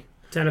Friday,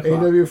 10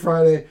 o'clock. AEW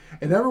Friday.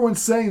 And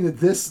everyone's saying that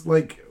this,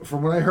 like,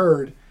 from what I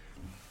heard,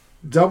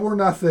 Double or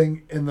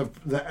Nothing in the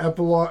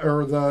epilogue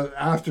or the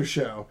after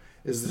show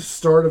is the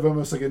start of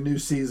almost like a new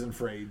season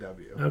for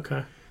AEW.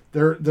 Okay.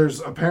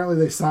 There's apparently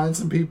they signed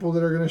some people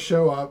that are going to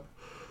show up.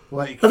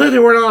 Like, I thought they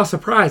weren't all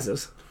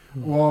surprises.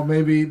 Well,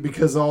 maybe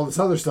because of all this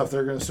other stuff,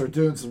 they're going to start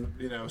doing some,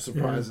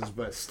 surprises.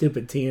 But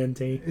stupid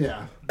TNT.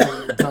 Yeah,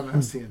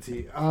 dumbass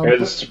TNT. Maybe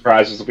the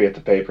surprises will be at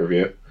the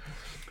pay-per-view.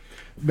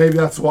 Maybe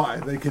that's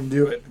why they can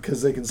do it,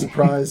 because they can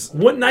surprise.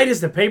 What night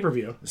is the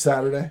pay-per-view?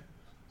 Saturday.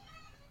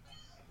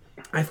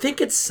 I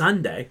think it's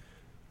Sunday.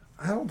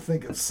 I don't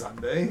think it's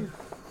Sunday.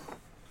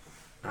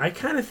 I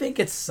kind of think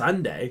it's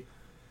Sunday.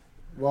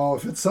 Well,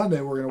 if it's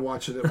Sunday, we're gonna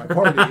watch it at my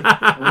party.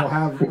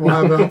 And we'll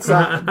have it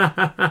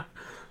outside.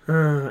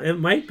 It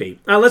might be.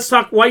 Let's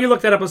talk. While you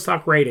look that up, let's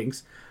talk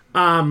ratings.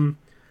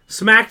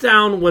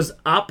 Smackdown was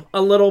up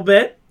a little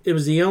bit. It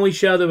was the only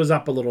show that was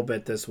up a little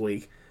bit this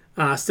week.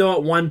 Still at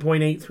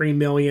 1.83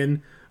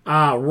 million.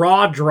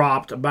 Raw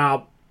dropped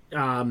about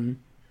a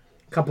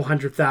couple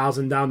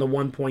 100,000 down to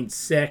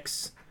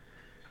 1.6.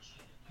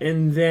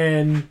 And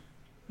then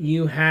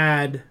you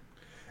had...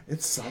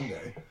 It's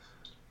Sunday.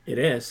 It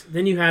is.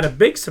 Then you had a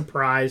big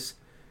surprise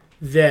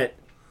that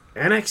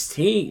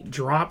NXT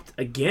dropped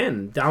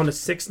again down to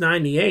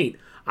 698.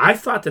 I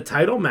thought the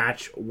title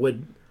match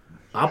would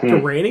up the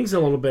ratings a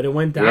little bit. It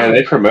went down. Yeah,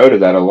 they promoted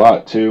that a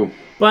lot too.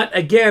 But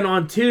again,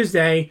 on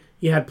Tuesday,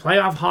 you had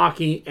playoff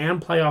hockey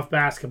and playoff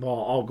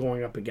basketball all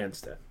going up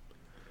against it,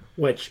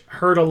 which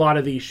hurt a lot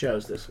of these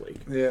shows this week.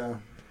 Yeah.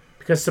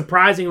 Because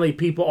surprisingly,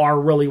 people are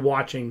really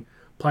watching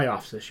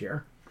playoffs this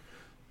year.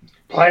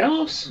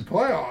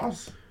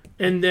 Playoffs?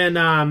 And then,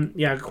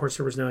 of course,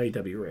 there was no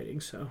AEW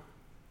ratings, so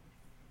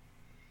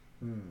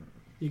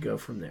you go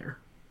from there.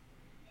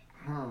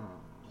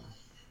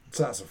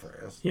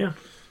 Sassafras. Yeah.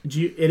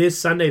 It is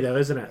Sunday, though,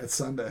 isn't it? It's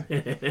Sunday.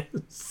 It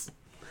is.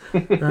 Do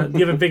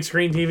you have a big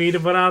screen TV to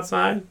put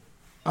outside?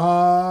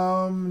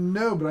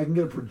 No, but I can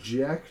get a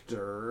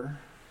projector.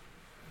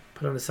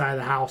 Put on the side of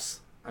the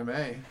house. I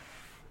may.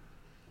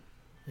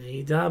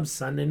 AEW,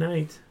 Sunday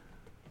night.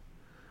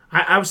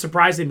 I was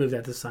surprised they moved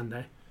that to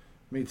Sunday.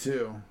 Me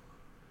too.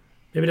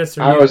 Maybe that's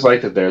their I always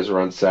liked that theirs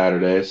were on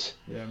Saturdays.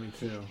 Yeah, me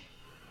too.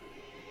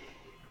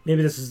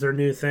 Maybe this is their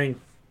new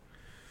thing.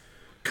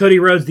 Cody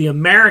Rhodes, the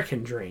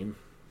American Dream.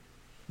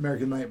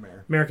 American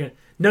Nightmare.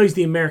 No, he's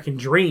the American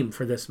Dream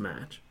for this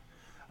match.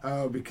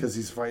 Oh, because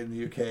he's fighting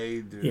the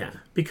UK, dude. Yeah,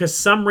 because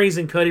some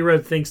reason Cody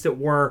Rhodes thinks that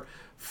we're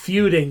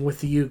feuding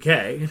with the UK.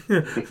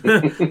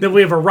 That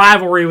we have a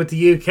rivalry with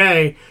the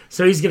UK,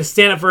 so he's going to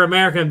stand up for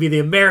America and be the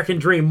American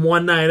Dream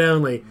one night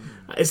only.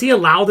 Is he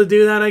allowed to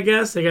do that, I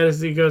guess?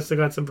 He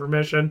got some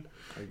permission.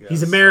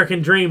 He's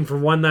American Dream for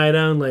one night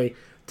only.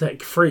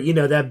 For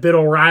that bitter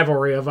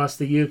rivalry of us,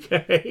 the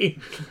UK,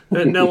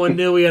 that no one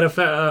knew we had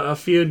a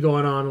feud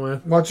going on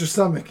with. Watch your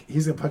stomach.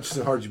 He's going to punch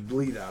you so hard you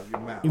bleed out of your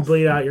mouth. You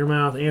bleed out your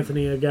mouth.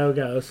 Anthony A-Go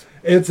goes.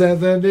 It's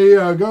Anthony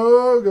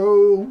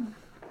A-Go-Go.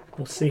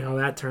 We'll see how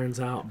that turns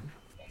out.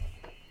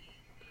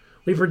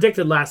 We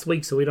predicted last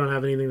week, so we don't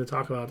have anything to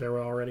talk about there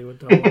already with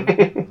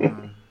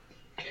Double.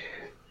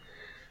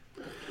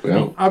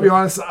 Well, I'll be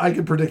honest, I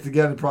could predict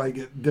again and probably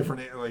get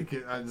different. Like,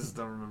 I just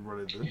don't remember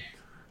what I did.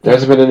 There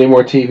hasn't been any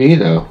more TV,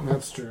 though.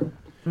 That's true.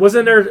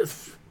 Wasn't there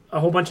a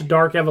whole bunch of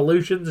Dark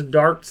Evolutions and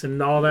Darks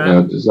and all that?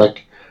 Yeah, it's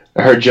like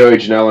I heard Joey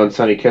Janela and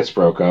Sonny Kiss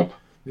broke up.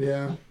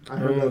 Yeah, I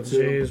heard that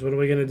too. Jeez, what are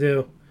we going to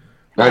do?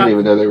 I didn't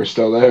even know they were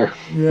still there.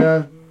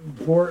 Yeah,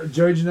 poor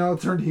Joey Janela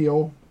turned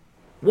heel.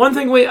 One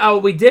thing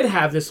we did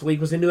have this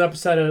week was a new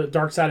episode of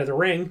Dark Side of the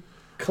Ring.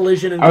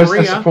 collision in I was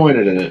Korea.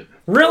 disappointed in it.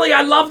 Really?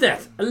 I loved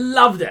it.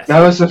 That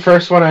was the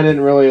first one I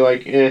didn't really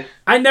like.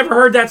 I never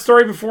heard that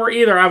story before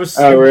either. I was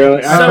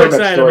really? so I've heard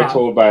that story about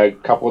told by a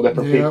couple of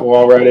different people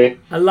already.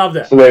 I loved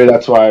it. So maybe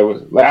that's why I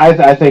was like.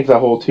 I think the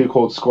whole Too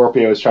Cold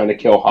Scorpio was trying to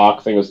kill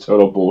Hawk thing was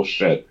total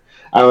bullshit.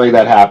 I don't think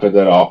that happened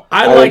at all.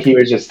 I think he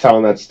was just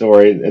telling that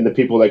story, and the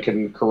people that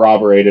can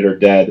corroborate it are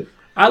dead.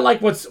 I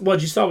like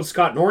what you saw what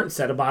Scott Norton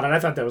said about it. I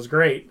thought that was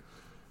great.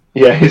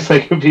 Yeah, he's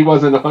like, if he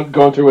wasn't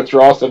going through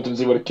withdrawal symptoms,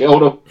 he would have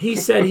killed him. He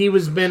said he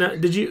was been.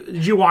 Did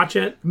you watch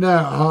it?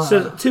 No.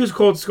 So Too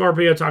Cold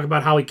Scorpio talked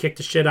about how he kicked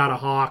the shit out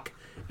of Hawk,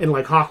 and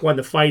like Hawk wanted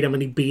to fight him,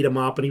 and he beat him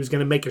up, and he was going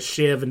to make a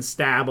shiv and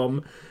stab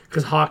him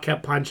because Hawk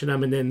kept punching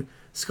him, and then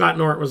Scott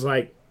Norton was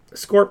like,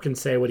 Scorp can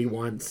say what he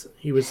wants.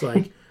 He was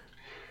like,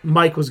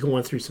 Mike was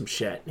going through some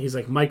shit. He's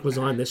like, Mike was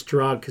on this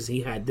drug because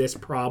he had this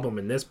problem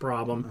and this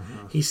problem.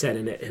 He said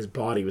in it his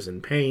body was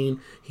in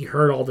pain. He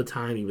hurt all the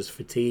time. He was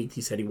fatigued.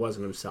 He said he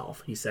wasn't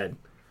himself. He said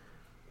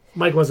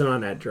Mike wasn't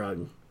on that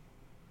drug.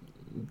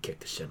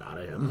 Kicked the shit out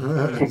of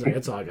him. He's like,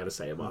 that's all I got to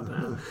say about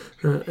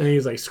that. And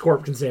he's like,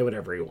 Scorp can say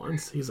whatever he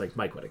wants. He's like,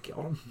 Mike would have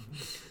killed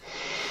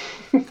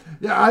him.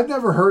 Yeah, I've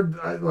never heard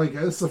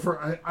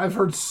I've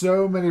heard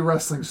so many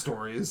wrestling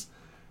stories.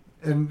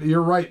 And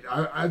you're right.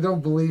 I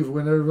don't believe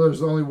whenever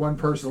there's only one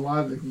person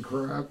alive that can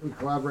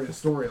collaborate a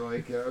story.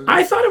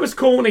 I thought it was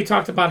cool when they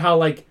talked about how,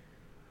 like,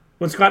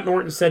 when Scott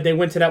Norton said they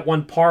went to that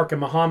one park and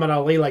Muhammad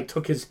Ali, like,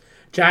 took his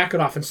jacket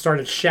off and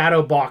started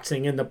shadow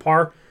boxing in the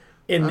park,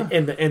 in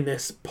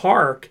this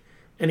park.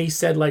 And he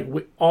said, like,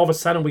 all of a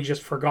sudden we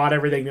just forgot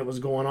everything that was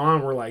going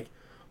on. We're like,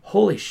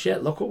 holy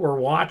shit, look what we're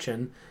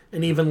watching.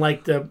 And even,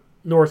 like, the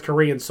North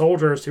Korean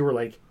soldiers who were,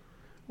 like,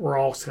 were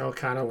also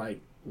kind of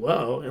like,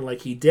 whoa, and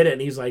like he did it,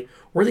 and he's like,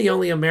 we're the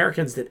only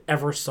Americans that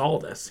ever saw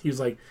this. He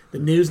was like, the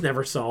news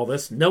never saw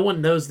this, no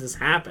one knows this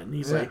happened.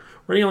 He's like,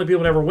 we're the only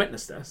people that ever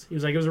witnessed this. He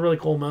was like, it was a really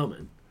cool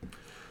moment.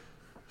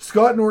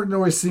 Scott Norton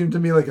always seemed to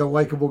me like a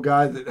likable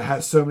guy that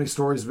has so many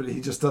stories, but he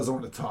just doesn't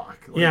want to talk.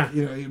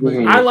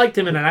 I liked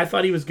him in it. I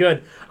thought he was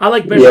good. I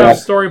like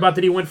Bischoff's story about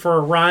that he went for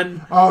a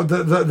run. Oh,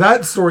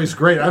 that story's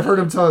great. I've heard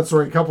him tell that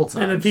story a couple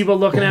times. And then people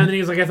looking at him, and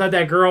he's like, I thought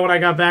that girl when I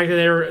got back that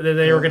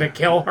they were going to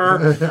kill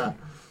her.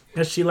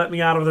 Because she let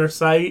me out of their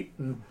sight.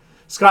 And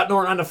Scott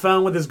Norton on the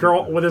phone with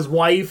his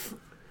wife,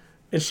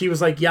 and she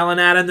was like yelling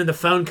at him, and the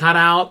phone cut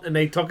out, and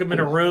they took him in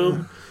a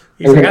room.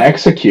 They were going to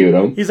execute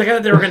him. He's like, I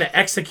thought they were going to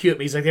execute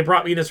me. He's like, they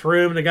brought me in this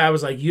room, and the guy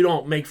was like, you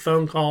don't make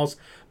phone calls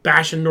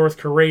bashing North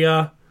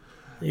Korea.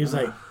 And he was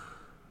like,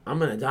 I'm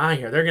going to die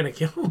here. They're going to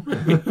kill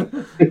me.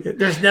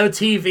 There's no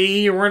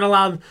TV. You weren't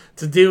allowed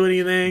to do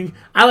anything.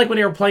 I like when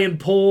they were playing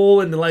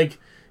pool, and like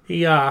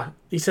he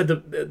said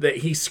that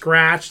he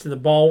scratched, and the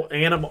ball,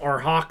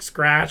 Hawk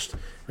scratched,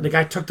 and the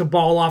guy took the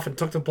ball off and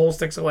took the pool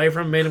sticks away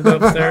from him, made him go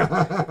upstairs.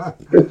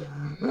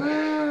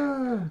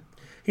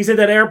 He said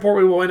that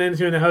airport we went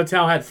into in the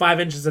hotel had 5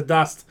 inches of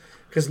dust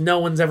because no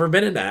one's ever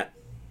been in that.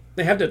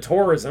 They have the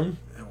tourism.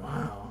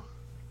 Wow.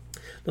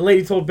 The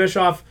lady told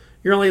Bischoff,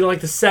 you're only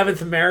like the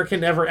 7th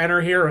American to ever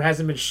enter here who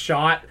hasn't been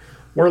shot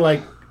or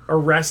like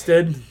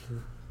arrested.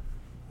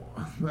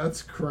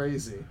 That's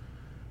crazy.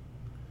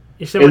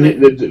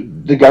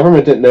 The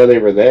government didn't know they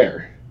were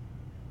there.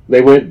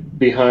 They went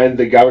behind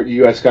the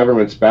U.S.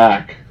 government's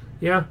back.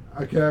 Yeah.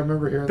 Okay, I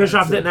remember hearing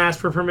Bischoff that. didn't ask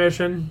for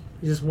permission.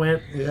 He just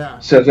went. Yeah.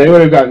 So if they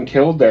would have gotten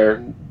killed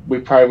there, we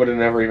probably would have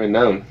never even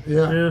known.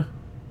 Yeah.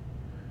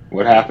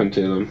 What happened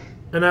to them.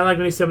 And I like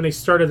when he said when they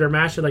started their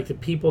match, like the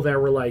people there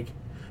were like,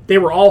 they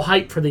were all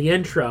hyped for the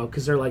intro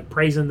because they're like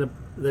praising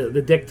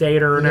the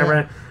dictator and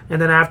everything.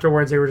 And then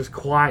afterwards they were just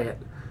quiet.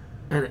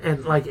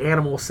 And like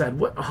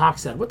Hawk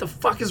said, what the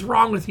fuck is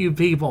wrong with you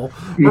people?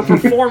 We're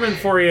performing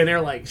for you. And they're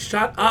like,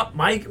 shut up,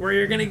 Mike, or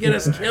you're going to get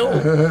us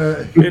killed.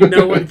 And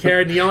no one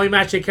cared. The only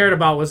match they cared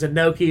about was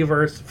Inoki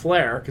versus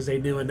Flair because they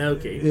knew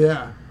Inoki.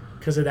 Yeah.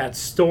 Because of that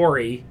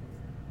story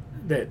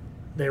that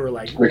they were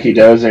like. Ricky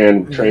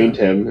Dozan trained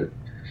him.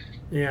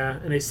 Yeah,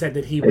 and they said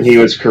that he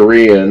was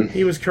Korean.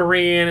 He was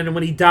Korean, and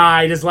when he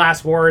died, his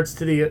last words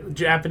to the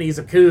Japanese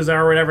Yakuza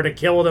or whatever that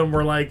killed him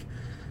were like,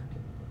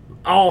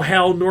 all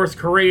hell North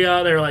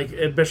Korea. They're like,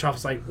 and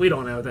Bischoff's like, we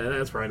don't know that.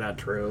 That's probably not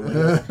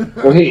true.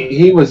 Well,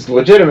 he was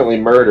legitimately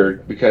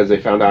murdered because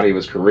they found out he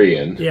was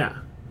Korean. Yeah,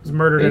 he was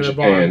murdered in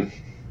Japan. A bar.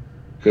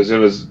 Because it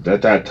was,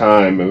 at that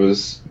time, it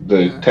was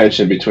the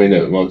tension between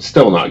it. Well, it's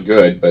still not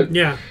good, but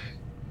yeah.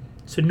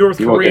 So North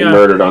Korea, won't get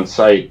murdered on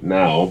sight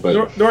now.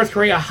 But North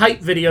Korea hype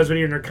videos when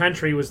you're in their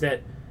country was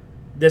that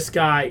this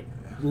guy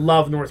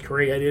loved North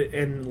Korea,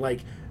 and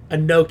like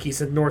Inoki's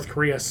a North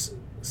Korea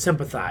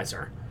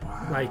sympathizer.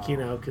 Like,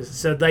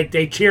 so like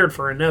they cheered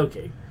for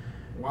Inoki.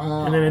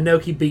 Wow. And then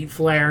Inoki beat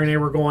Flair, and they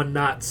were going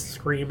nuts,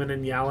 screaming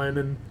and yelling.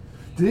 And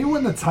did he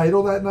win the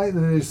title that night?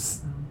 And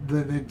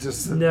they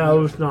just no,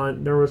 it was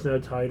not. There was no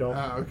title.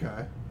 Oh,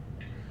 okay.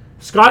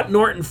 Scott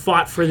Norton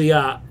fought for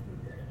the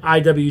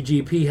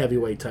IWGP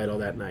heavyweight title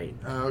that night.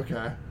 Oh,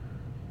 okay.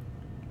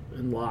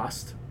 And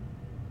lost.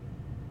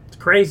 It's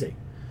crazy.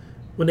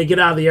 When they get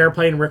out of the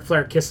airplane, Ric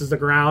Flair kisses the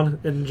ground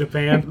in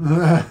Japan.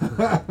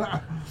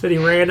 Said he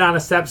ran down a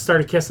step,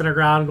 started kissing the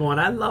ground, going,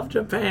 "I love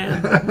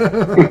Japan."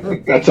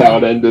 That's how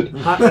it ended.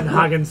 And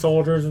hugging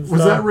soldiers and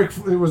Was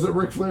stuff. Was it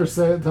Ric Flair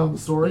saying it, telling the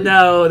story?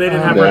 No, they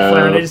didn't have No. Ric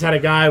Flair. They just had a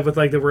guy with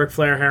like the Ric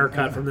Flair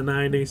haircut from the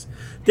 '90s.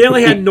 They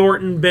only had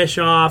Norton,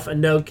 Bischoff,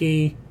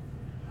 Inoki.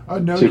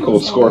 Too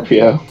Cold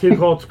Scorpio. Too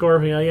Cold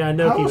Scorpio. Yeah, How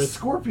Inoki was was.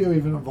 Scorpio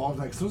even involved?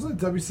 Like, so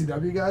wasn't it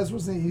WCW guys?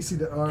 Wasn't he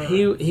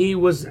ECW? He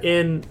was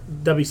in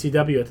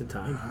WCW at the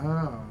time.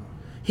 Oh.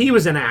 He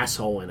was an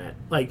asshole in it.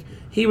 Like,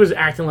 he was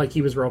acting like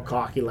he was real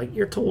cocky. Like,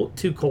 you're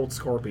Too Cold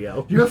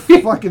Scorpio. You're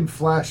fucking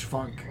Flash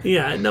Funk.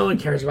 Yeah, no one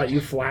cares about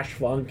you, Flash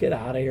Funk. Get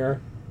out of here.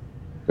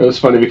 It was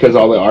funny because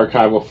all the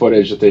archival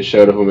footage that they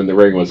showed of him in the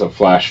ring was a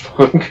Flash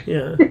Funk.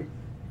 Yeah.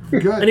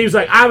 Good. And he was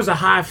like, I was a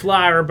high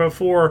flyer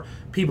before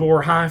people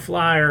were high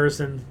flyers.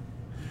 And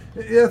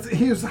Yeah,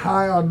 he was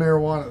high on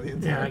marijuana the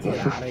entire yeah, get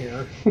time. out of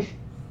here.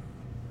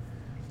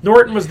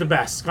 Norton was the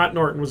best. Scott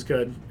Norton was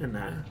good in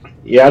that.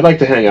 Yeah, I'd like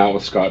to hang out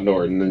with Scott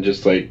Norton and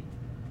just like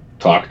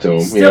talk to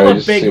him. Still he a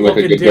just big seemed like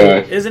looking a good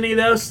dude, guy. isn't he?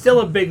 Though,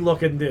 still a big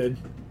looking dude.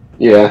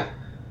 Yeah.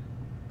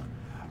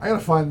 I gotta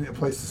find a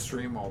place to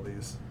stream all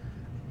these.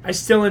 I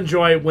still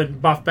enjoy when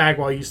Buff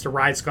Bagwell used to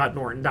ride Scott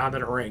Norton down to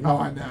the ring, Oh,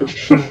 I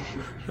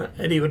know.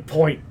 and he would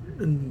point,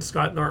 and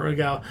Scott Norton would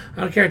go,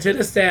 "I don't care. To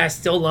this day, I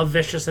still love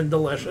Vicious and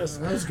Delicious.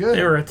 That was good.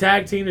 They were a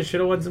tag team that should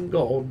have won some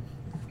gold.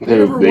 They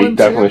never won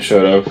definitely champs.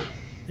 should have.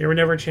 They were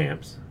never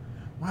champs.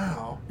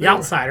 Wow. The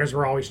Outsiders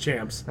were always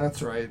champs.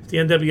 That's right. The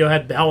NWO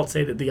had belts.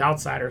 Say that the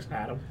Outsiders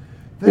had them.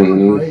 They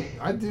were great.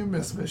 I do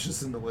miss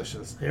Vicious and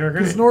Delicious. They were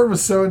Because great. Norton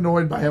was so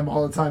annoyed by him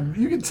all the time.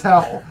 You could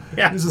tell.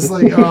 Yeah. He's just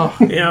like, oh.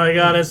 Yeah, we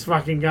got this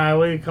fucking guy.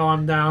 Will you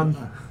calm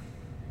down?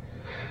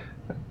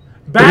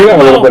 We got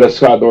a little Bagwell. bit of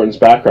Scott Norton's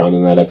background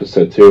in that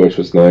episode too, which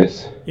was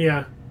nice.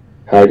 Yeah.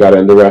 How I got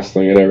into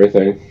wrestling and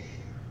everything.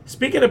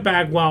 Speaking of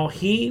Bagwell,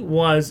 he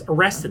was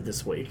arrested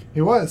this week.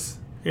 He was.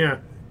 Yeah.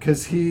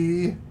 Because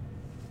he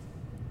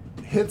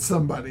hit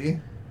somebody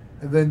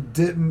and then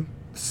didn't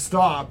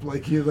stop.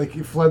 Like he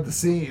fled the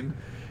scene.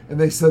 And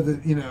they said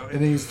that,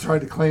 and he's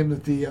tried to claim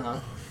that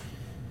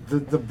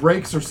the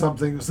brakes or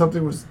something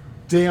was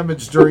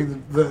damaged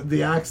during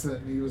the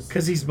accident. And he was,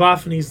 Because he's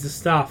buff and he's the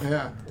stuff.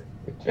 yeah.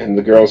 And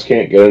the girls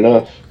can't get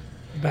enough.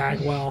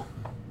 Bagwell.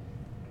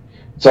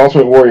 It's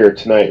Ultimate Warrior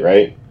tonight,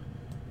 right?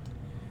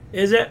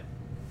 Is it?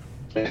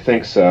 I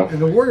think so. And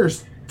the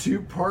Warriors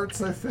 2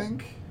 parts, I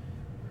think.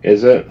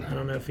 Is it? I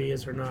don't know if he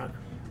is or not.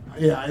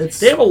 Yeah, it's.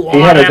 They have a lot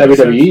He had of a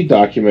episodes. WWE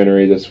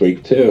documentary this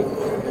week too.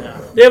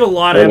 They have a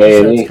lot of On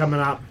episodes A&E. coming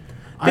up.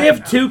 They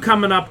have 2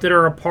 coming up that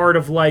are a part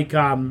of like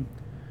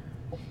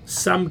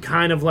some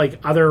kind of like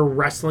other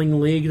wrestling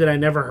league that I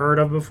never heard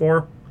of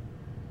before.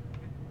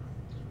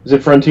 Is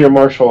it Frontier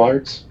Martial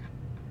Arts?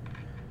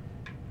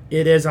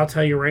 It is, I'll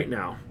tell you right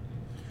now.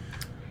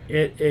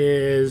 It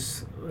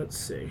is, let's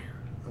see.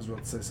 I was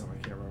about to say something.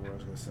 I can't remember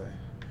what I was going to say.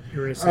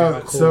 You're gonna say how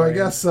cool So I I am.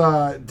 guess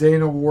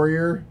Dana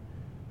Warrior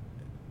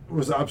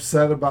was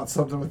upset about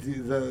something with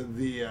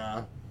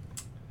the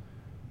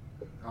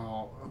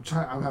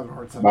I'm having a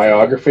hard time.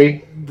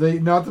 Biography?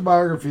 Not the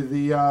biography.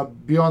 The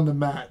Beyond the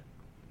Mat.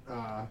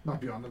 Not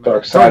Beyond the Mat.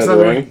 Dark Side of the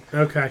Ring?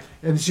 Okay.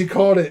 And she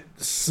called it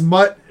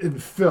smut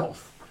and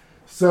filth.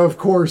 So of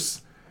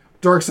course,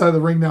 Dark Side of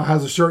the Ring now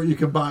has a shirt you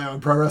can buy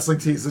on Pro Wrestling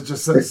Tees that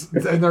just says,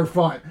 and they're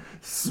fine,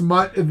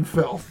 smut and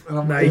filth. And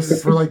I'm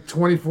Nice. for like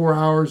 24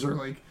 hours or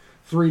like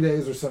 3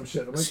 days or some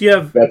shit. I'm like, So you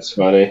have That's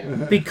funny.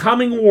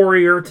 Becoming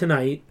Warrior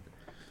tonight.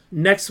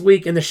 Next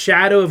week, In the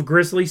Shadow of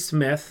Grizzly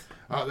Smith.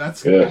 oh,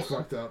 that's gonna be Yes.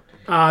 fucked up.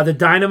 The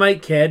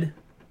Dynamite Kid.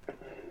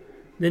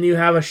 Then you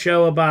have a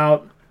show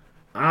about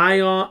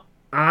Ion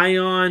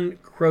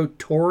Croturi.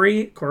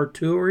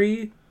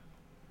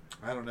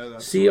 I don't know that.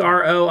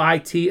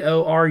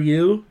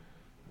 Croitoru.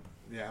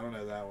 Yeah, I don't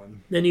know that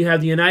one. Then you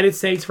have the United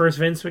States versus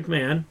Vince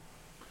McMahon.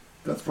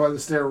 That's probably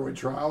the steroid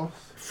trial.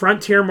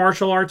 Frontier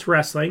Martial Arts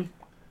Wrestling.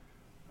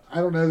 I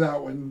don't know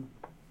that one.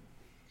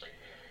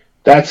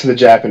 That's the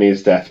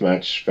Japanese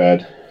deathmatch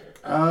fed.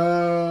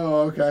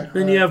 Oh, okay.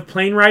 Then you have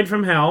Plane Ride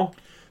from Hell.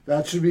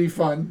 That should be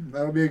fun.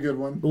 That'll be a good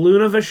one.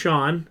 Luna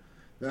Vachon.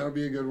 That'll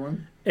be a good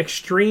one.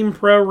 Extreme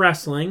Pro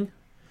Wrestling.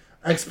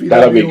 XPW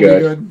That'll be will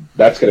good.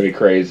 That's gonna be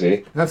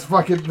crazy. That's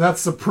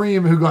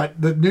Supreme who got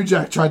that New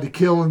Jack tried to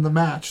kill in the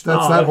match.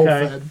 That's that whole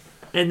fed.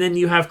 And then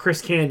you have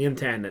Chris Canyon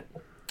to end it.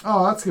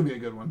 Oh, that's gonna be a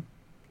good one.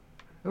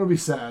 It'll be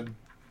sad.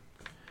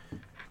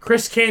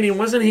 Chris Canyon,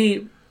 wasn't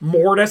he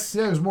Mortis?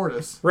 Yeah, it was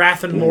Mortis.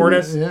 Wrath and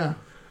Mortis? Yeah.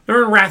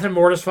 Remember when Wrath and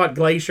Mortis fought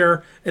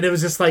Glacier? And it was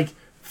just like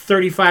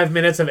 35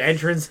 minutes of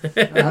entrance.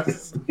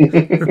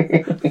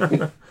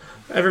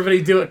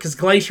 Everybody do it because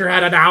Glacier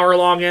had an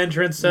hour-long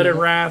entrance, so did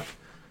Wrath.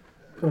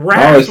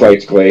 I always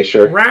liked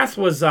Glacier. Wrath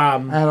was,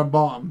 Adam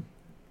Bomb.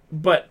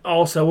 but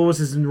also, what was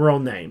his real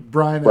name?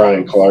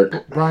 Brian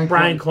Clark.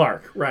 Brian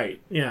Clark,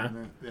 right, yeah.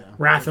 Yeah.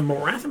 Wrath and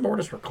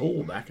Mortis were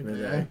cool back in the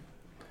day.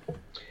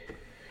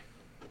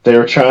 They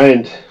were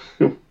trying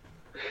to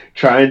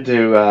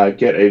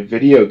get a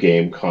video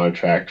game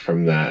contract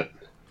from that.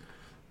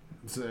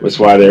 That's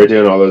why they were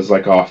doing all those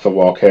like off the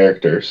wall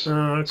characters. Oh,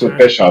 okay. That's what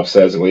Bischoff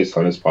says, at least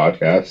on his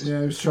podcast. Yeah,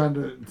 he was trying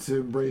to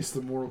embrace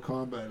the Mortal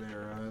Kombat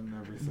era and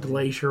everything.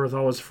 Glacier with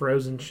all his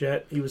frozen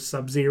shit. He was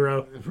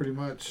Sub-Zero. Pretty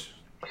much.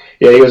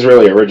 Yeah, he was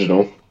really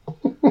original.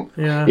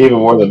 Yeah. He even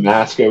wore the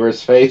mask over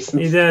his face.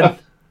 He did.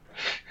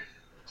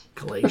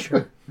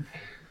 Glacier.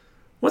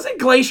 Wasn't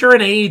Glacier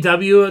in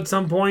AEW at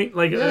some point?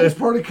 Like, yeah, he's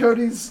part of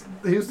Cody's.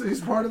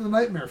 He's part of the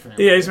Nightmare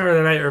family. Yeah, he's part of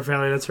the Nightmare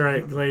family. That's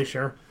right,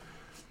 Glacier.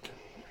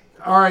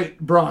 All right,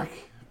 Brock.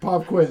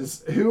 Pop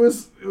quiz. Who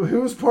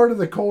was part of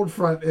the cold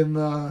front in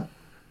the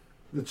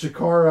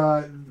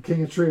Chikara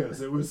King of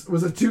Trios?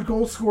 Was it Too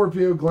Cold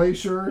Scorpio,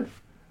 Glacier,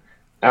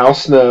 Al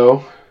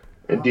Snow,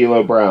 and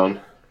D'Lo Brown.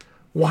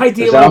 Why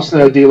There's D'Lo? Al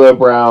Snow, D'Lo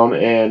Brown,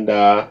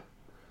 and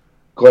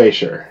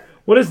Glacier.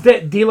 What does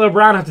that D'Lo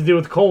Brown have to do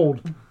with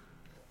cold?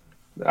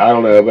 I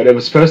don't know, but it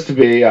was supposed to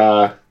be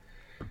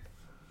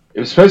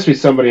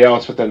somebody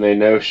else, but then they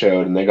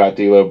no-showed and they got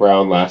D'Lo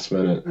Brown last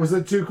minute. Was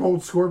it Too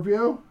Cold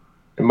Scorpio?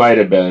 It might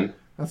have been.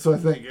 That's what I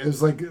think. It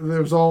was like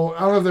there was all.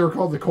 I don't know if they were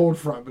called the Cold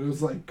Front, but it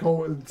was like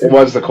cold. It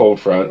was the Cold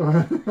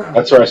Front.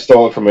 That's where I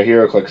stole it from a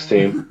HeroClix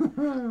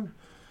team.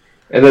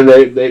 And then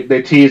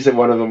they teased that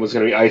one of them was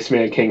going to be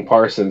Iceman King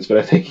Parsons, but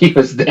I think he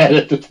was dead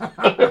at the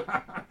time.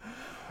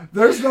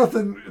 There's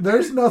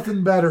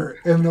nothing better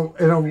in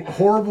a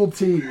horrible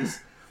tease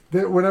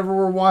that whenever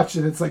we're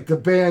watching, it's like the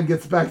band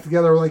gets back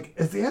together. We're like,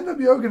 is the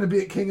NWO going to be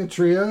at King of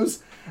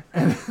Trios?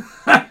 And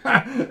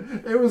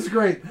it was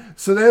great.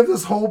 So they have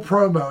this whole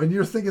promo, and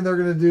you're thinking they're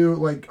going to do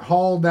like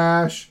Hall,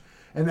 Nash,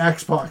 and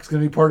X-Pac's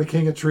going to be part of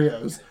King of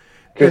Trios.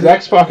 Because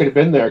X-Pac had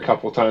been there a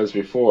couple times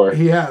before.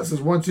 He has.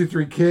 His 1, 2,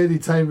 3 kid. He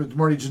timed with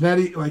Marty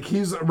Jannetty. Like,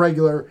 he's a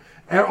regular.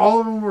 And all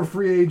of them were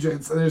free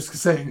agents. And they're just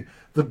saying,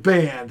 the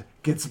band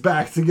gets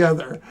back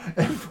together.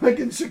 And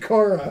fucking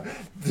Shikara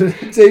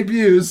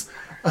debuts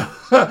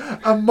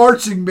a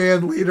marching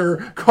band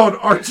leader called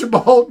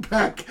Archibald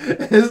Peck.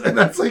 And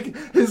that's like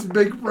his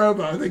big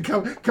promo. And he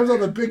comes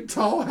on the big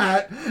tall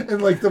hat and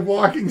like the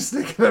walking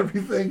stick and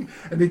everything.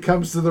 And he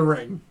comes to the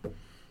ring.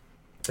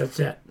 That's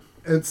it.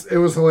 It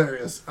was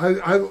hilarious.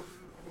 I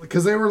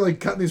because they were like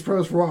cutting these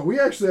promos for a while. We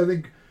actually, I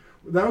think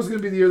that was going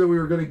to be the year that we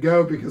were going to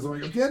go because I'm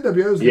like, if the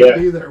NWO is going to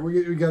be there,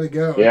 we got to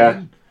go. Yeah.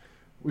 And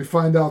we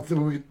find out that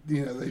when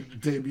they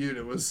debuted,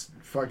 it was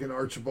fucking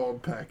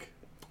Archibald Peck.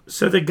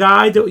 So the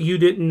guy that you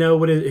didn't know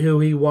who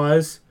he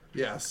was,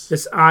 Yes,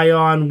 this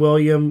Ion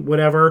William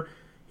whatever,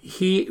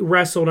 he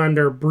wrestled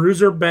under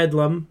Bruiser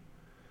Bedlam,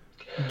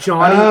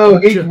 Johnny. Oh,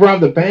 he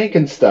robbed the bank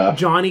and stuff.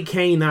 Johnny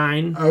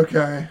K9.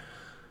 Okay.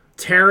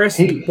 Terrorist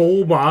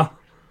Bulba,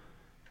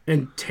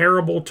 and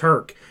Terrible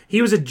Turk.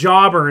 He was a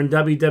jobber in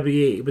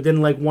WWE, but then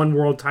like won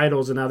world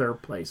titles in other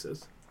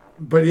places.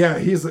 But yeah,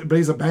 he's a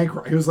bank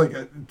robber. He's like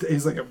a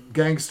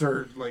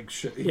gangster like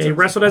shit. He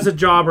wrestled as a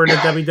jobber in the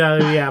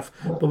WWF,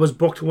 but was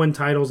booked to win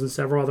titles in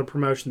several other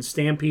promotions: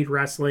 Stampede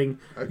Wrestling,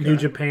 New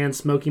Japan,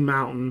 Smoky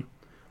Mountain,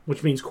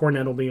 which means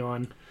Cornette will be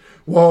on.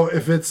 Well,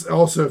 if it's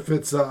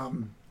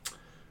what'd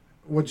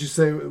you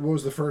say? What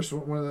was the first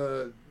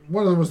one?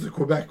 One of them was the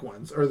Quebec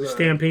ones, or the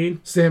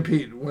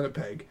Stampede,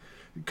 Winnipeg.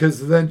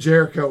 Because then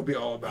Jericho will be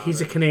all about it.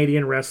 He's a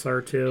Canadian wrestler,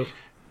 too.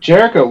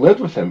 Jericho lived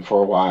with him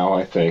for a while,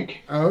 I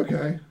think. Oh,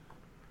 okay.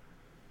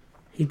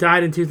 He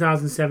died in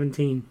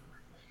 2017.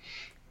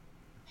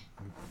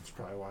 That's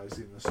probably why he's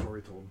getting the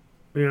story told.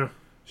 Yeah.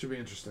 Should be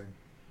interesting.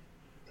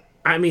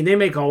 I mean, they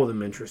make all of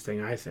them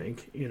interesting, I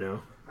think, I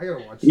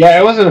gotta watch Yeah,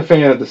 I wasn't a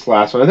fan of this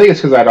last one. I think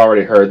it's because I'd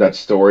already heard that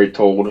story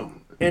told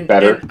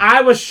better. And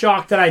I was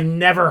shocked that I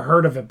never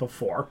heard of it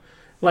before.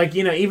 Like,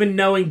 even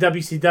knowing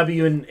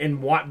WCW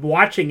and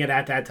watching it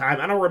at that time,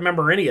 I don't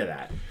remember any of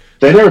that.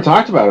 They never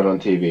talked about it on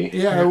TV.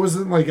 Yeah, it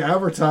wasn't like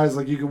advertised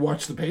like you could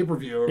watch the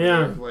pay-per-view.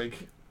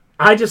 Like,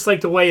 I just like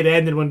the way it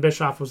ended when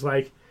Bischoff was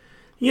like,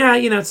 yeah,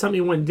 it's something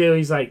he wouldn't do.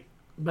 He's like,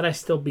 but I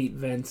still beat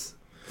Vince.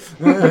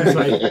 It's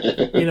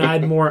like, I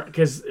had more,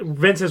 because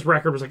Vince's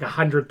record was like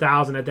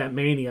 100,000 at that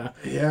Mania.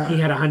 Yeah. He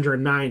had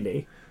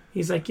 190.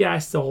 He's like, yeah, I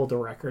still hold the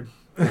record.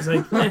 He's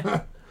like,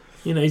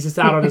 he's just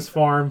out on his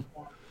farm.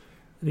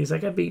 And he's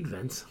like, I beat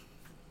Vince.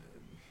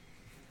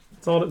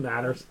 That's all that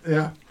matters.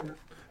 Yeah.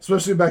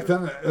 Especially back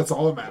then, that's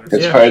all that matters.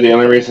 It's probably the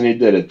only reason he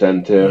did it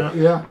then, too.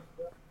 Yeah.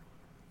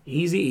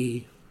 Easy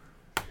E.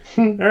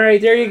 All right,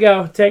 there you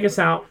go. Take us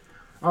out.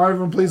 All right,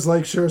 everyone, please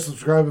like, share,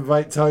 subscribe,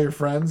 invite, tell your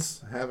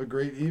friends. Have a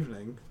great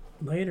evening.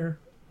 Later.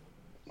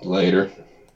 Later.